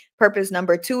 1. Purpose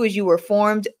number 2 is you were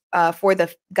formed for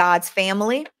God's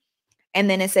family. And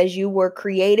then it says you were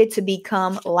created to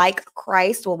become like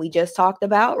Christ, what we just talked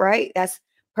about, right? That's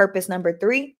purpose number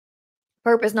 3.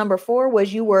 Purpose number 4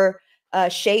 was you were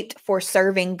shaped for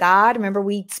serving God. Remember,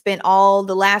 we spent all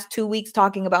the last 2 weeks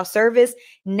talking about service.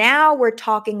 Now we're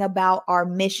talking about our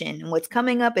mission. And what's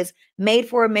coming up is made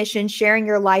for a mission, sharing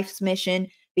your life's mission,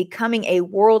 becoming a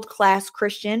world-class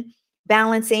Christian,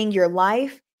 balancing your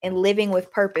life and living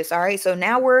with purpose. All right. So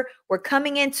now we're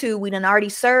coming into, we done already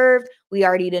served. We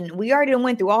already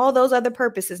went through all those other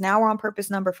purposes. Now we're on purpose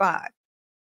number 5.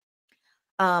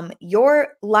 Your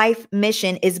life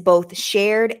mission is both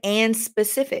shared and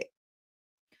specific.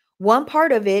 One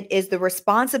part of it is the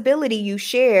responsibility you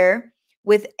share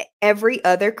with every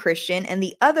other Christian, and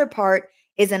the other part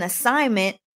is an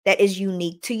assignment that is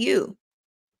unique to you.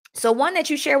 So one that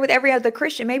you share with every other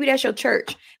Christian, maybe that's your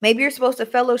church. Maybe you're supposed to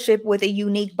fellowship with a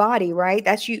unique body, right?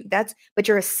 But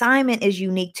your assignment is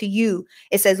unique to you.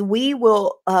 It says we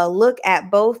will look at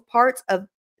both parts of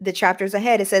the chapters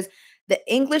ahead. It says the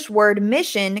English word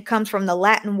mission comes from the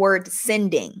Latin word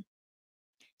sending.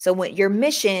 So when your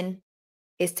mission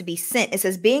is to be sent, it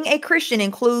says being a Christian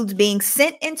includes being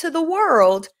sent into the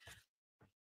world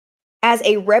as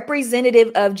a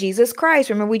representative of Jesus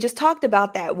Christ. Remember, we just talked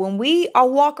about that. When we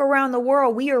walk around the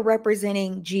world, we are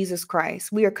representing Jesus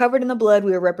Christ. We are covered in the blood.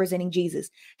 We are representing Jesus.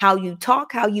 How you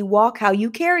talk, how you walk, how you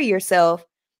carry yourself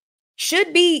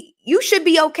you should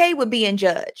be okay with being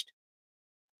judged.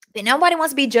 But nobody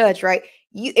wants to be judged, right?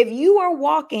 If you are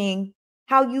walking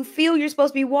how you feel you're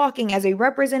supposed to be walking as a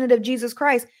representative of Jesus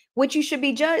Christ, which you should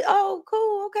be judged. Oh,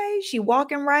 cool. Okay. She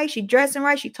walking right. She dressing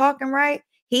right. She talking right.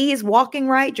 He is walking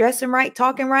right, dressing right,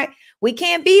 talking right. We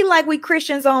can't be like we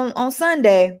Christians on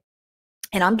Sunday.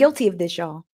 And I'm guilty of this,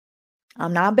 y'all.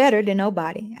 I'm not better than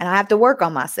nobody. And I have to work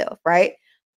on myself, right?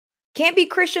 Can't be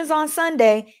Christians on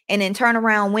Sunday and then turn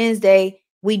around Wednesday,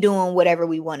 we doing whatever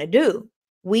we want to do.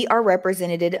 We are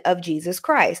representative of Jesus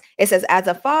Christ. It says, as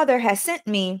a father has sent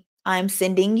me, I'm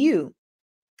sending you.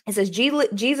 It says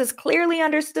Jesus clearly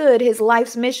understood his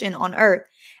life's mission on earth.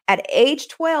 At age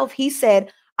 12, he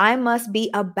said, I must be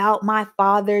about my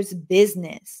Father's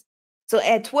business. So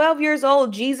at 12 years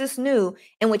old, Jesus knew.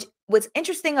 And what's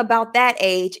interesting about that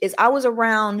age is I was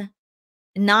around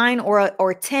 9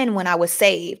 or 10 when I was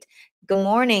saved. Good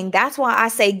morning. That's why I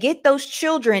say get those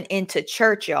children into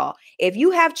church, y'all. If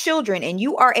you have children and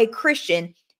you are a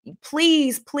Christian,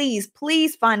 please, please,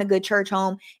 please find a good church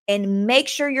home and make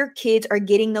sure your kids are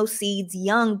getting those seeds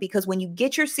young, because when you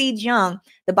get your seeds young,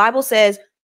 the Bible says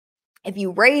if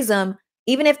you raise them,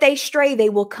 even if they stray, they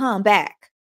will come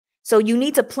back. So you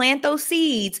need to plant those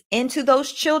seeds into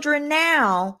those children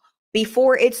now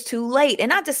before it's too late. And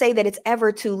not to say that it's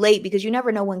ever too late, because you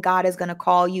never know when God is going to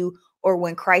call you or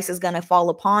when Christ is going to fall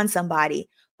upon somebody.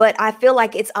 But I feel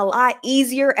like it's a lot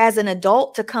easier as an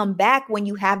adult to come back when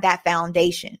you have that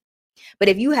foundation. But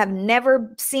if you have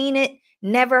never seen it,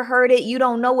 never heard it, you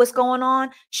don't know what's going on,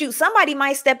 shoot, somebody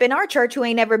might step in our church who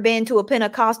ain't never been to a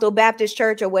Pentecostal Baptist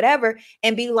church or whatever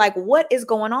and be like, what is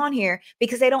going on here?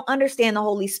 Because they don't understand the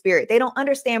Holy Spirit. They don't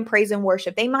understand praise and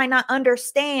worship. They might not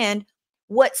understand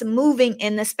what's moving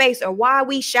in the space, or why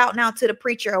we shouting out to the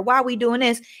preacher, or why we doing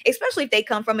this, especially if they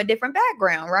come from a different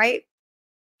background, right?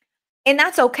 And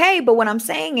that's okay. But what I'm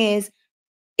saying is,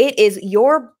 it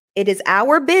is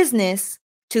our business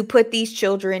to put these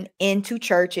children into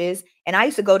churches. And I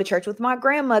used to go to church with my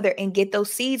grandmother and get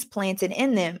those seeds planted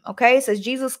in them. Okay. It says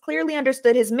Jesus clearly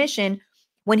understood his mission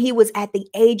when he was at the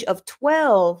age of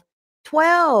 12.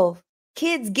 12.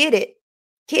 Kids get it.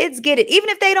 Kids get it. Even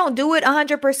if they don't do it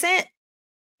 100%,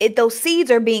 those seeds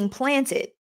are being planted.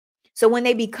 So when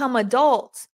they become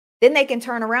adults, then they can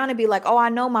turn around and be like, oh, I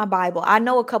know my Bible. I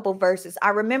know a couple verses. I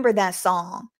remember that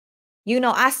song. You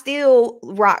know, I still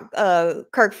rock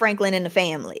Kirk Franklin and the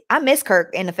Family. I miss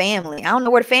Kirk and the Family. I don't know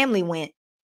where the family went,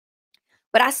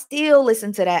 but I still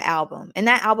listen to that album. And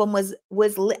that album was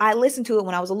I listened to it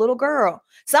when I was a little girl.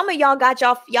 Some of y'all got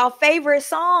y'all favorite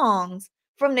songs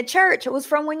from the church. It was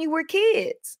from when you were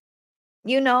kids.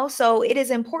 You know, so it is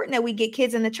important that we get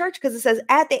kids in the church, because it says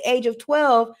at the age of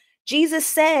 12, Jesus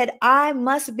said, I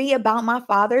must be about my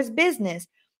Father's business.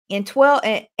 And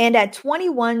at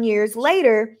 21 years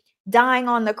later, dying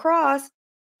on the cross,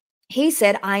 he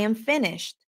said, I am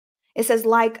finished. It says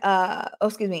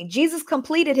Jesus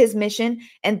completed his mission,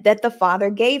 and that the Father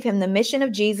gave him. The mission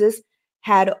of Jesus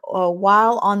had a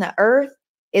while on the earth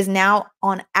is now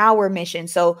on our mission.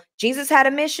 So Jesus had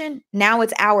a mission. Now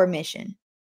it's our mission.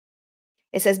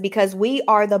 It says, because we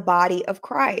are the body of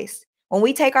Christ. When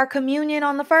we take our communion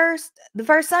on the first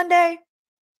Sunday,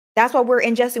 that's what we're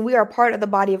ingesting. We are part of the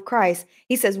body of Christ.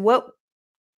 He says,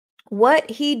 what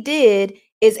he did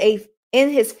is in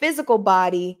his physical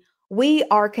body, we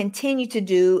are continue to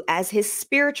do as his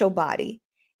spiritual body,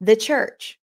 the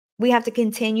church. We have to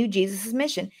continue Jesus'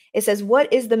 mission. It says,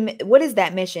 what is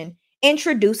that mission?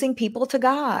 Introducing people to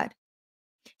God.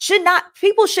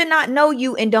 People should not know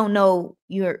you and don't know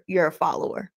you're a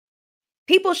follower.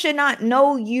 People should not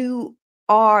know you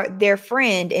are their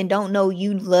friend and don't know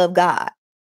you love God.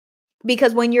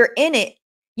 Because when you're in it,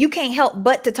 you can't help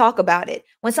but to talk about it.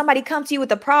 When somebody comes to you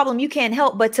with a problem, you can't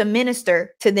help but to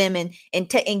minister to them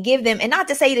and give them, and not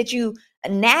to say that you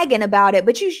nagging about it,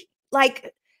 but you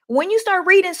like when you start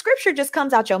reading, scripture just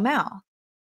comes out your mouth.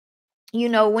 You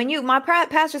know, my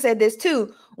pastor said this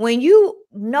too, when you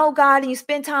know God and you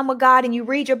spend time with God and you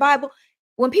read your Bible,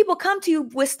 when people come to you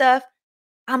with stuff,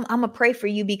 I'm gonna pray for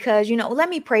you because, you know, let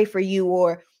me pray for you,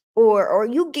 or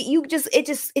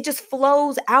it just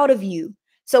flows out of you.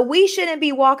 So we shouldn't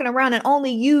be walking around and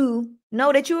only you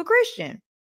know that you're a Christian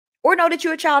or know that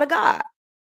you're a child of God.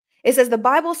 It says the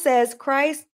Bible says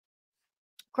Christ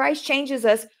changes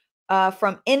us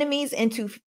from enemies into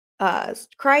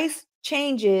Christ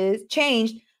changed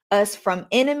us from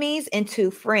enemies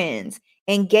into friends,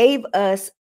 and gave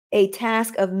us a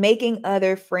task of making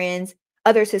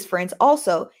others his friends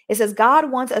also. It says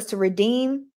God wants us to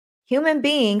redeem human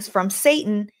beings from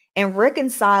Satan and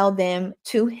reconcile them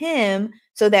to him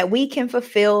so that we can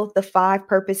fulfill the 5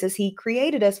 purposes he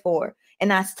created us for.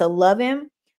 And that's to love him,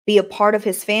 be a part of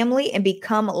his family, and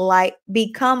become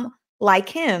like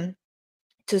him,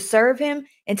 to serve him,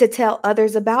 and to tell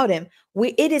others about him.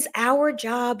 It is our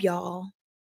job, y'all.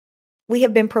 We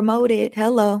have been promoted.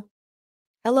 Hello,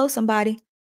 somebody.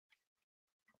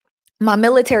 My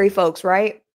military folks,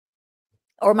 right?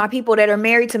 Or my people that are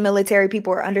married to military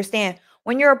people, understand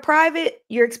when you're a private,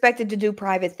 you're expected to do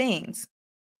private things.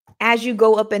 As you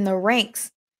go up in the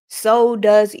ranks, so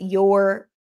does your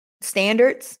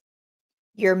standards,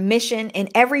 your mission, and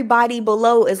everybody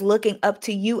below is looking up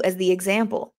to you as the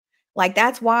example. Like,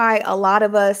 that's why a lot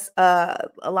of us, a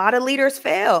lot of leaders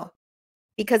fail,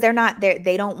 because they're not there.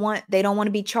 They don't want to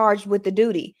be charged with the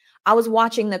duty. I was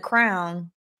watching The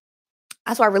Crown.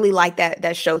 That's why I really like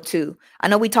that show too. I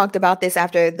know we talked about this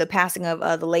after the passing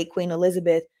of the late Queen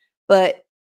Elizabeth, but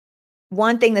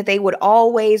one thing that they would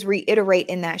always reiterate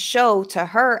in that show to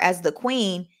her as the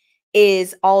queen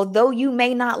is, although you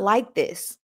may not like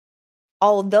this,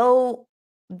 although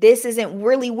this isn't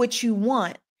really what you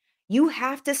want, you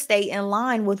have to stay in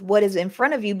line with what is in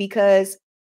front of you, because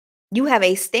you have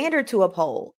a standard to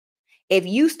uphold. If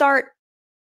you start,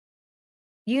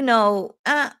 messing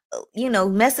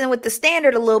with the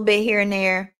standard a little bit here and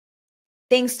there,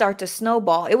 things start to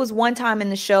snowball. It was one time in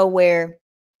the show where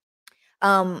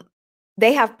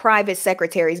they have private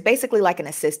secretaries, basically like an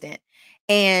assistant.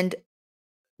 And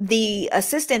the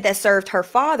assistant that served her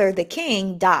father, the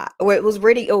king, died, or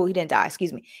he didn't die,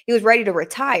 excuse me. He was ready to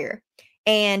retire.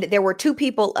 And there were two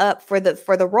people up for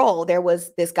the role. There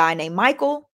was this guy named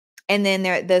Michael, and then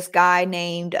this guy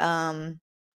named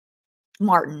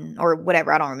Martin or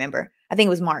whatever. I don't remember. I think it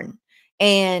was Martin.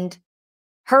 And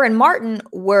her and Martin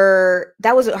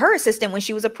that was her assistant when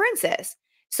she was a princess.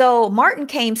 So Martin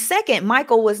came second.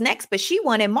 Michael was next, but she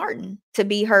wanted Martin to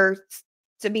be her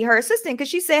assistant because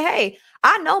she said, "Hey,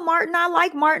 I know Martin. I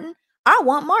like Martin. I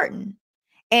want Martin."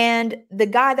 And the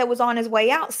guy that was on his way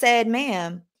out said,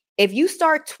 "Ma'am, if you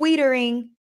start tweetering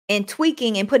and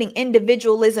tweaking and putting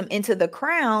individualism into the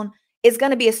crown, it's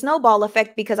going to be a snowball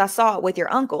effect because I saw it with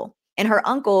your uncle." And her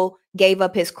uncle gave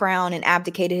up his crown and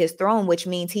abdicated his throne, which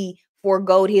means he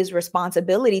foregoed his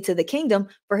responsibility to the kingdom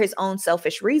for his own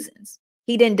selfish reasons.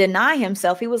 He didn't deny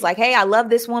himself. He was like, "Hey, I love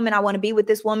this woman. I want to be with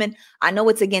this woman. I know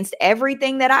it's against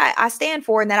everything that I stand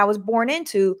for and that I was born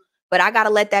into, but I got to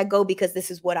let that go because this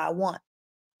is what I want."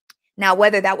 Now,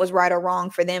 whether that was right or wrong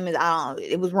for them,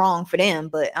 it was wrong for them,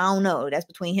 but I don't know. That's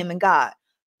between him and God.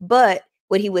 But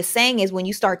what he was saying is when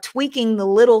you start tweaking the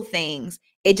little things,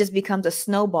 it just becomes a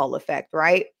snowball effect,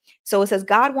 right? So it says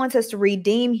God wants us to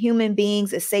redeem human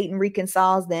beings as Satan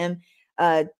reconciles them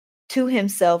to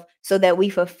himself so that we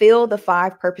fulfill the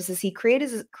 5 purposes he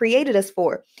created us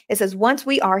for. It says once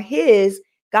we are his,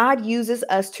 God uses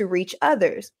us to reach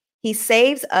others. He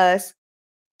saves us,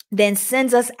 then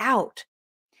sends us out.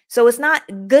 So it's not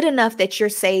good enough that you're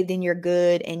saved and you're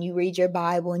good and you read your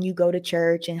Bible and you go to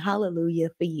church and hallelujah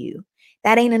for you.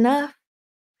 That ain't enough.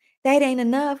 That ain't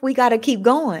enough. We got to keep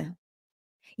going.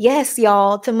 Yes,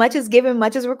 y'all. Too much is given,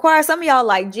 much is required. Some of y'all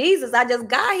like, Jesus, I just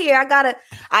got here.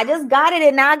 I just got it.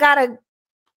 And now I gotta.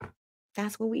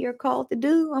 That's what we are called to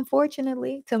do.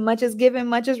 Unfortunately, too much is given,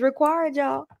 much is required,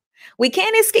 y'all. We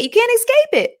can't escape. You can't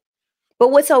escape it. But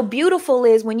what's so beautiful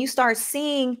is when you start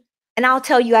seeing, and I'll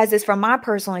tell you guys this from my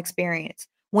personal experience.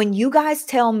 When you guys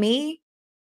tell me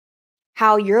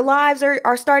how your lives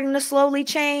are starting to slowly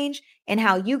change and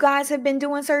how you guys have been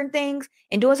doing certain things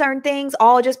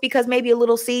all just because maybe a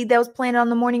little seed that was planted on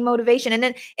the morning motivation.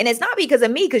 And it's not because of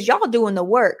me, because y'all doing the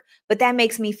work, but that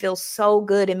makes me feel so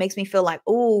good. It makes me feel like,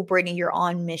 oh, Brittany, you're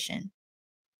on mission.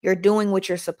 You're doing what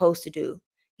you're supposed to do.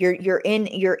 You're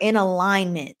in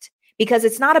alignment, because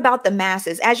it's not about the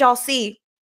masses. As y'all see,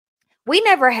 we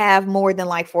never have more than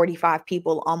like 45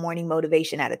 people on morning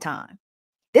motivation at a time.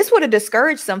 This would have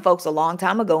discouraged some folks a long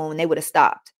time ago when they would have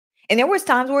stopped. And there was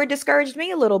times where it discouraged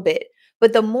me a little bit.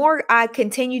 But the more I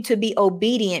continue to be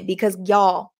obedient, because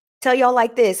y'all, tell y'all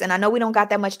like this, and I know we don't got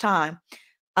that much time,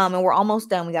 and we're almost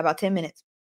done. We got about 10 minutes.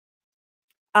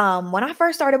 When I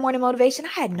first started morning motivation,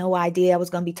 I had no idea I was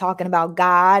going to be talking about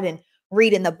God and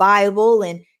reading the Bible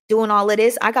and doing all of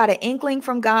this. I got an inkling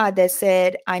from God that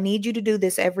said, I need you to do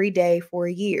this every day for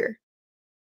a year.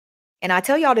 And I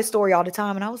tell y'all this story all the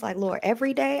time. And I was like, Lord,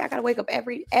 every day I got to wake up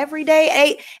every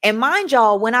day 8. And mind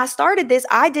y'all, when I started this,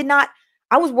 I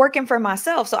was working for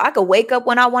myself. So I could wake up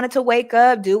when I wanted to wake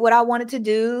up, do what I wanted to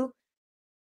do.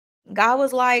 God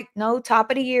was like, no,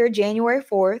 top of the year, January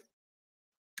 4th,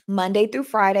 Monday through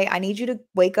Friday, I need you to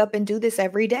wake up and do this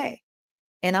every day.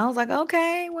 And I was like,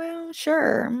 okay, well,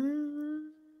 sure.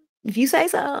 If you say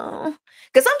so.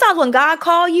 Because sometimes when God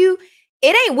call you,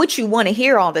 it ain't what you want to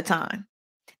hear all the time.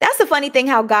 That's the funny thing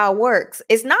how God works.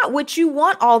 It's not what you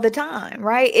want all the time,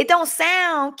 right? It don't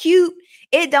sound cute.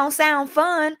 It don't sound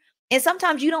fun. And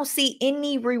sometimes you don't see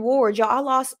any reward.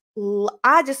 Y'all,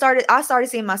 I started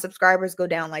seeing my subscribers go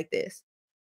down like this.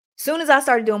 Soon as I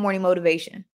started doing morning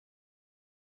motivation,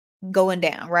 going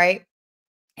down, right?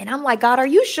 And I'm like, God, are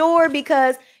you sure?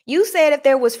 Because you said if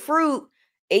there was fruit,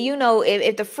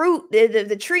 if the fruit,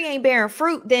 the tree ain't bearing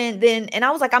fruit, then, and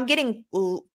I was like, I'm getting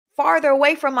farther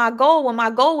away from my goal. When my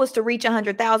goal was to reach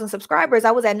 100,000 subscribers,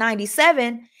 I was at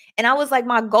 97. And I was like,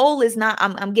 my goal is not,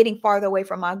 I'm getting farther away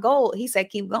from my goal. He said,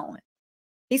 keep going.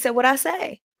 He said, what I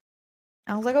say?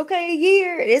 I was like, okay, a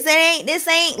year. This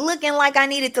ain't looking like I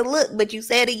needed to look, but you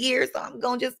said a year. So I'm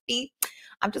going to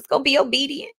be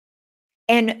obedient.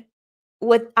 And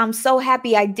what I'm so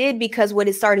happy I did, because what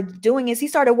it started doing is he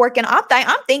started working. I'm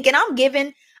thinking I'm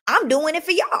doing it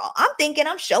for y'all. I'm thinking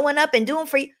I'm showing up and doing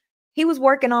for you. He was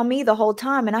working on me the whole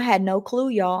time. And I had no clue,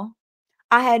 y'all.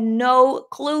 I had no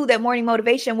clue that morning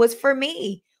motivation was for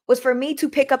me to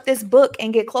pick up this book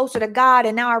and get closer to God.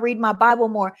 And now I read my Bible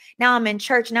more. Now I'm in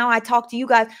church. Now I talk to you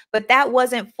guys. But that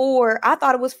wasn't I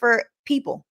thought it was for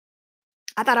people.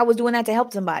 I thought I was doing that to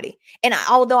help somebody. And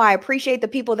although I appreciate the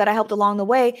people that I helped along the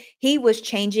way, he was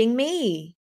changing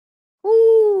me.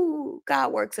 Ooh,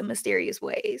 God works in mysterious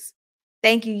ways.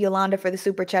 Thank you, Yolanda, for the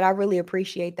super chat. I really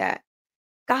appreciate that.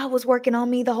 God was working on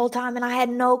me the whole time and I had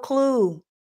no clue.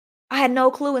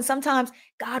 And sometimes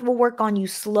God will work on you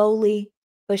slowly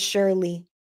but surely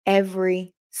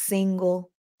every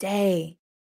single day.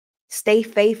 Stay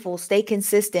faithful, stay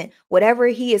consistent. Whatever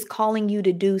he is calling you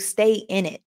to do, stay in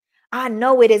it. I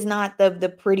know it is not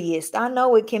the prettiest. I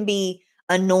know it can be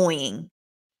annoying.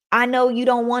 I know you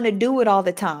don't want to do it all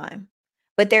the time.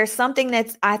 But there's something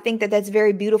I think that's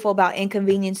very beautiful about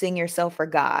inconveniencing yourself for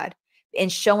God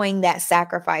and showing that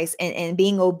sacrifice and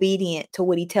being obedient to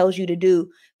what he tells you to do,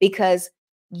 because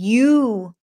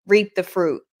you reap the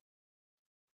fruit.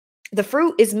 The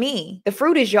fruit is me. The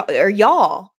fruit is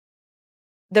y'all.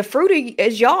 The fruit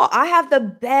is y'all. I have the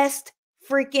best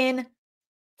freaking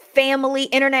family,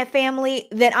 internet family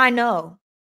that I know.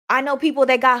 I know people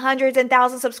that got hundreds and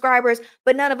thousands of subscribers,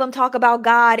 but none of them talk about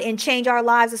God and change our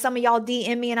lives. And some of y'all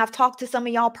DM me, and I've talked to some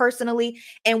of y'all personally,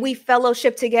 and we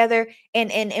fellowship together,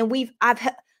 and we've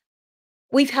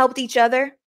helped each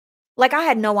other. Like, I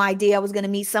had no idea I was going to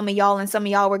meet some of y'all, and some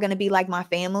of y'all were going to be like my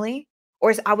family,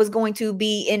 or I was going to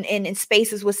be in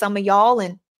spaces with some of y'all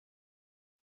and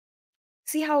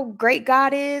see how great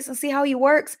God is and see how he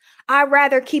works. I'd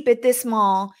rather keep it this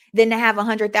small than to have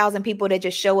 100,000 people that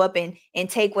just show up and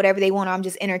take whatever they want. I'm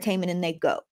just entertainment and they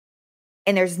go.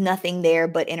 And there's nothing there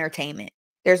but entertainment.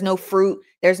 There's no fruit.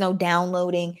 There's no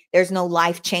downloading. There's no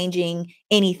life-changing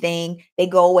anything. They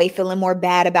go away feeling more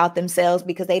bad about themselves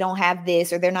because they don't have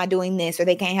this, or they're not doing this, or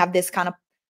they can't have this kind of.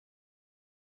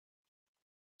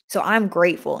 So I'm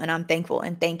grateful and I'm thankful,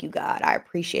 and thank you, God. I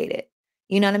appreciate it.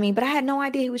 You know what I mean? But I had no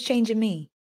idea he was changing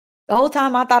me. The whole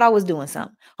time I thought I was doing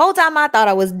something. Whole time I thought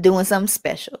I was doing something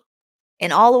special.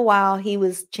 And all the while he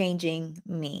was changing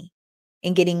me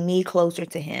and getting me closer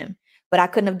to him. But I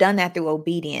couldn't have done that through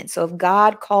obedience. So if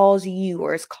God calls you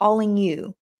or is calling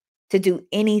you to do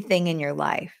anything in your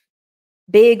life,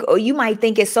 big, or you might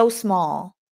think it's so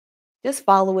small, just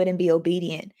follow it and be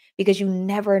obedient, because you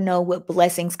never know what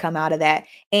blessings come out of that.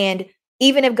 And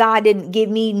even if God didn't give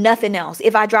me nothing else,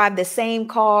 if I drive the same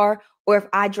car, or if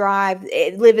I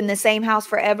live in the same house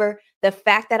forever, the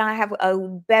fact that I have a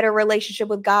better relationship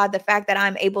with God, the fact that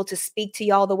I'm able to speak to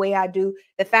y'all the way I do,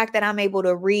 the fact that I'm able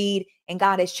to read and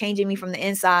God is changing me from the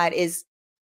inside is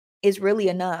really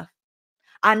enough.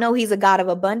 I know he's a God of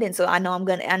abundance, so I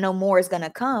know more is going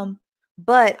to come,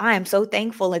 but I am so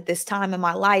thankful at this time in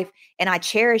my life, and I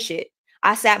cherish it.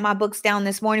 I sat my books down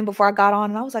this morning before I got on,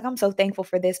 and I was like, I'm so thankful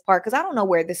for this part, because I don't know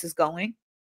where this is going.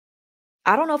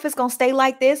 I don't know if it's going to stay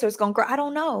like this or it's going to grow. I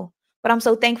don't know, but I'm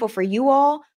so thankful for you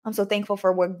all. I'm so thankful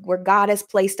for where God has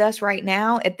placed us right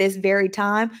now at this very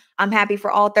time. I'm happy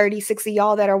for all 36 of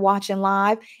y'all that are watching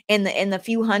live, and the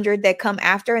few hundred that come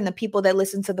after, and the people that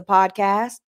listen to the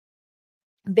podcast.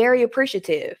 Very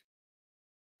appreciative.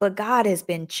 But God has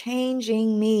been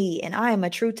changing me, and I am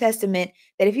a true testament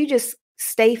that if you just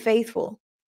stay faithful,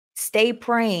 stay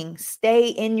praying, stay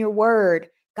in your word,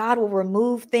 God will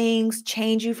remove things,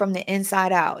 change you from the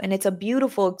inside out. And it's a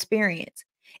beautiful experience.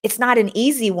 It's not an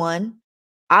easy one.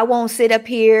 I won't sit up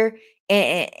here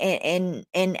and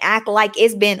act like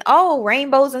it's been, oh,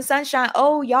 rainbows and sunshine.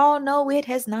 Oh, y'all know it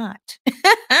has not.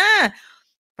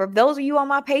 For those of you on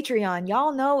my Patreon,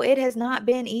 y'all know it has not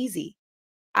been easy.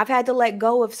 I've had to let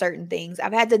go of certain things.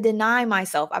 I've had to deny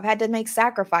myself. I've had to make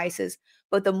sacrifices.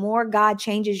 But the more God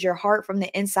changes your heart from the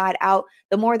inside out,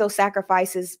 the more those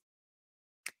sacrifices,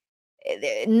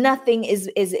 nothing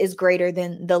is greater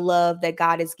than the love that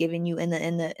God has given you, and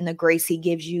the grace he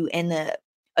gives you, and the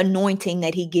anointing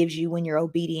that he gives you when you're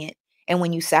obedient, and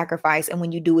when you sacrifice, and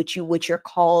when you do what you're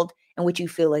called and what you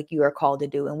feel like you are called to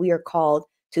do. And we are called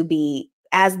to be,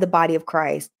 as the body of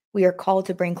Christ, we are called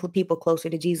to bring people closer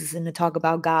to Jesus and to talk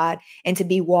about God, and to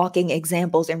be walking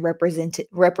examples and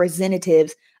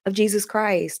representatives of Jesus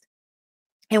Christ.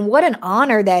 And what an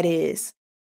honor that is.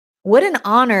 What an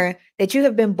honor that you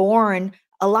have been born.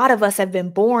 A lot of us have been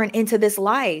born into this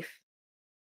life,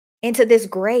 into this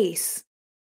grace.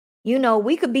 You know,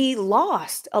 we could be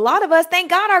lost. A lot of us, thank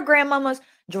God our grandmamas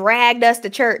dragged us to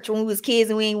church when we was kids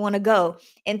and we didn't want to go.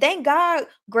 And thank God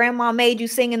grandma made you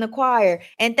sing in the choir.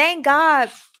 And thank God,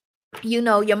 you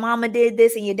know, your mama did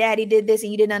this and your daddy did this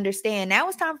and you didn't understand. Now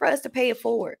it's time for us to pay it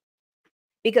forward.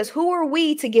 Because who are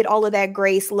we to get all of that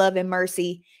grace, love, and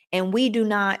mercy, and we do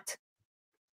not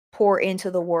pour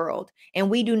into the world, and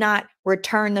we do not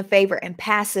return the favor and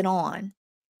pass it on?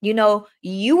 You know,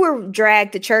 you were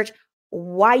dragged to church.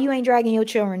 Why you ain't dragging your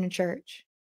children to church?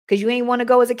 Because you ain't want to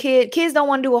go as a kid. Kids don't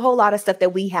want to do a whole lot of stuff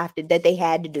that they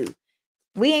had to do.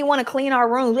 We ain't want to clean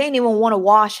our rooms. We ain't even want to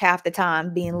wash half the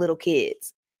time being little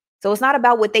kids. So it's not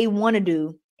about what they want to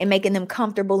do and making them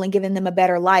comfortable and giving them a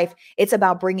better life. It's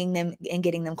about bringing them and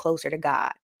getting them closer to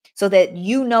God, so that,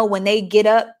 you know, when they get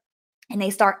up and they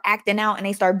start acting out and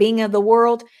they start being of the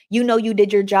world, you know you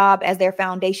did your job as their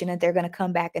foundation, and they're going to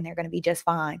come back and they're going to be just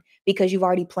fine because you've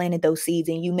already planted those seeds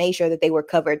and you made sure that they were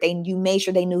covered. You made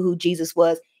sure they knew who Jesus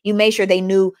was. You made sure they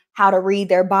knew how to read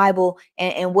their Bible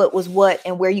and what was what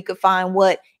and where you could find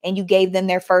what. And you gave them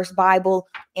their first Bible,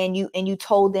 and you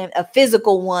told them a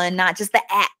physical one, not just the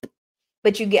app.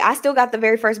 But I still got the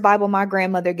very first Bible my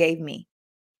grandmother gave me.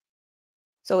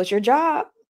 So it's your job.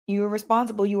 You are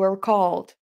responsible. You are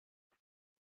called.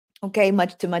 Okay,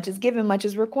 too much is given, much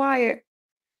is required.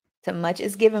 Too much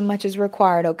is given, much is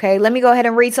required. Okay, let me go ahead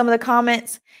and read some of the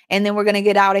comments, and then we're going to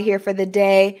get out of here for the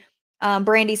day.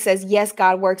 Brandy says, yes,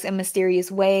 God works in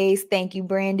mysterious ways. Thank you,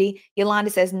 Brandy.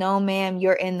 Yolanda says, no, ma'am,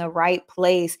 you're in the right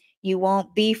place. You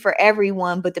won't be for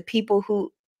everyone, but the people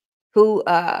who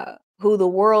the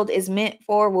world is meant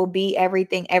for will be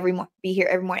everything, be here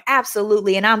every morning.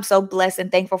 Absolutely. And I'm so blessed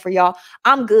and thankful for y'all.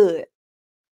 I'm good.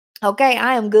 Okay,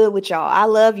 I am good with y'all. I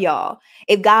love y'all.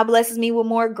 If God blesses me with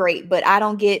more, great. But I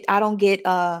don't get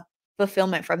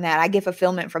fulfillment from that. I get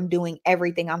fulfillment from doing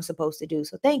everything I'm supposed to do.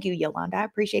 So thank you, Yolanda. I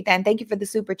appreciate that. And thank you for the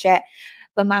super chat.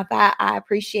 But I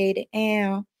appreciate it.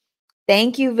 And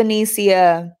thank you,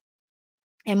 Venetia.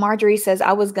 And Marjorie says,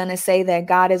 I was gonna say that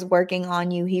God is working on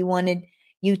you. He wanted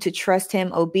you to trust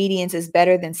him. Obedience is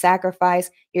better than sacrifice.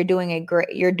 You're doing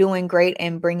great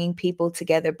and bringing people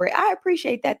together. I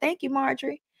appreciate that. Thank you,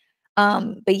 Marjorie.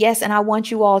 But yes, and I want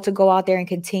you all to go out there and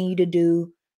continue to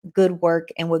do good work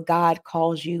and what God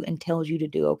calls you and tells you to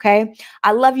do. Okay.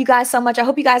 I love you guys so much. I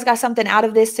hope you guys got something out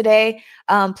of this today.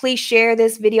 Please share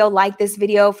this video, like this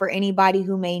video for anybody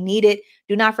who may need it.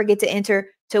 Do not forget to enter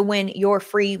to win your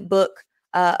free book,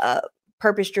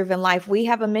 Purpose Driven Life. We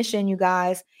have a mission, you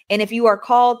guys. And if you are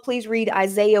called, please read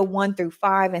Isaiah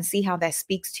 1-5 and see how that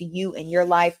speaks to you in your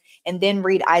life. And then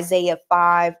read Isaiah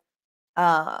 5,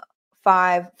 Isaiah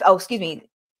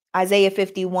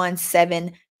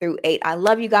 51:7-8. I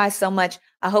love you guys so much.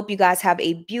 I hope you guys have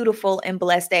a beautiful and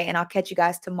blessed day, and I'll catch you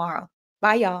guys tomorrow.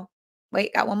 Bye, y'all.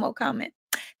 Wait, got one more comment.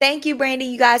 Thank you, Brandy.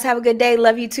 You guys have a good day.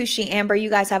 Love you too, Amber. You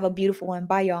guys have a beautiful one.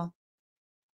 Bye, y'all.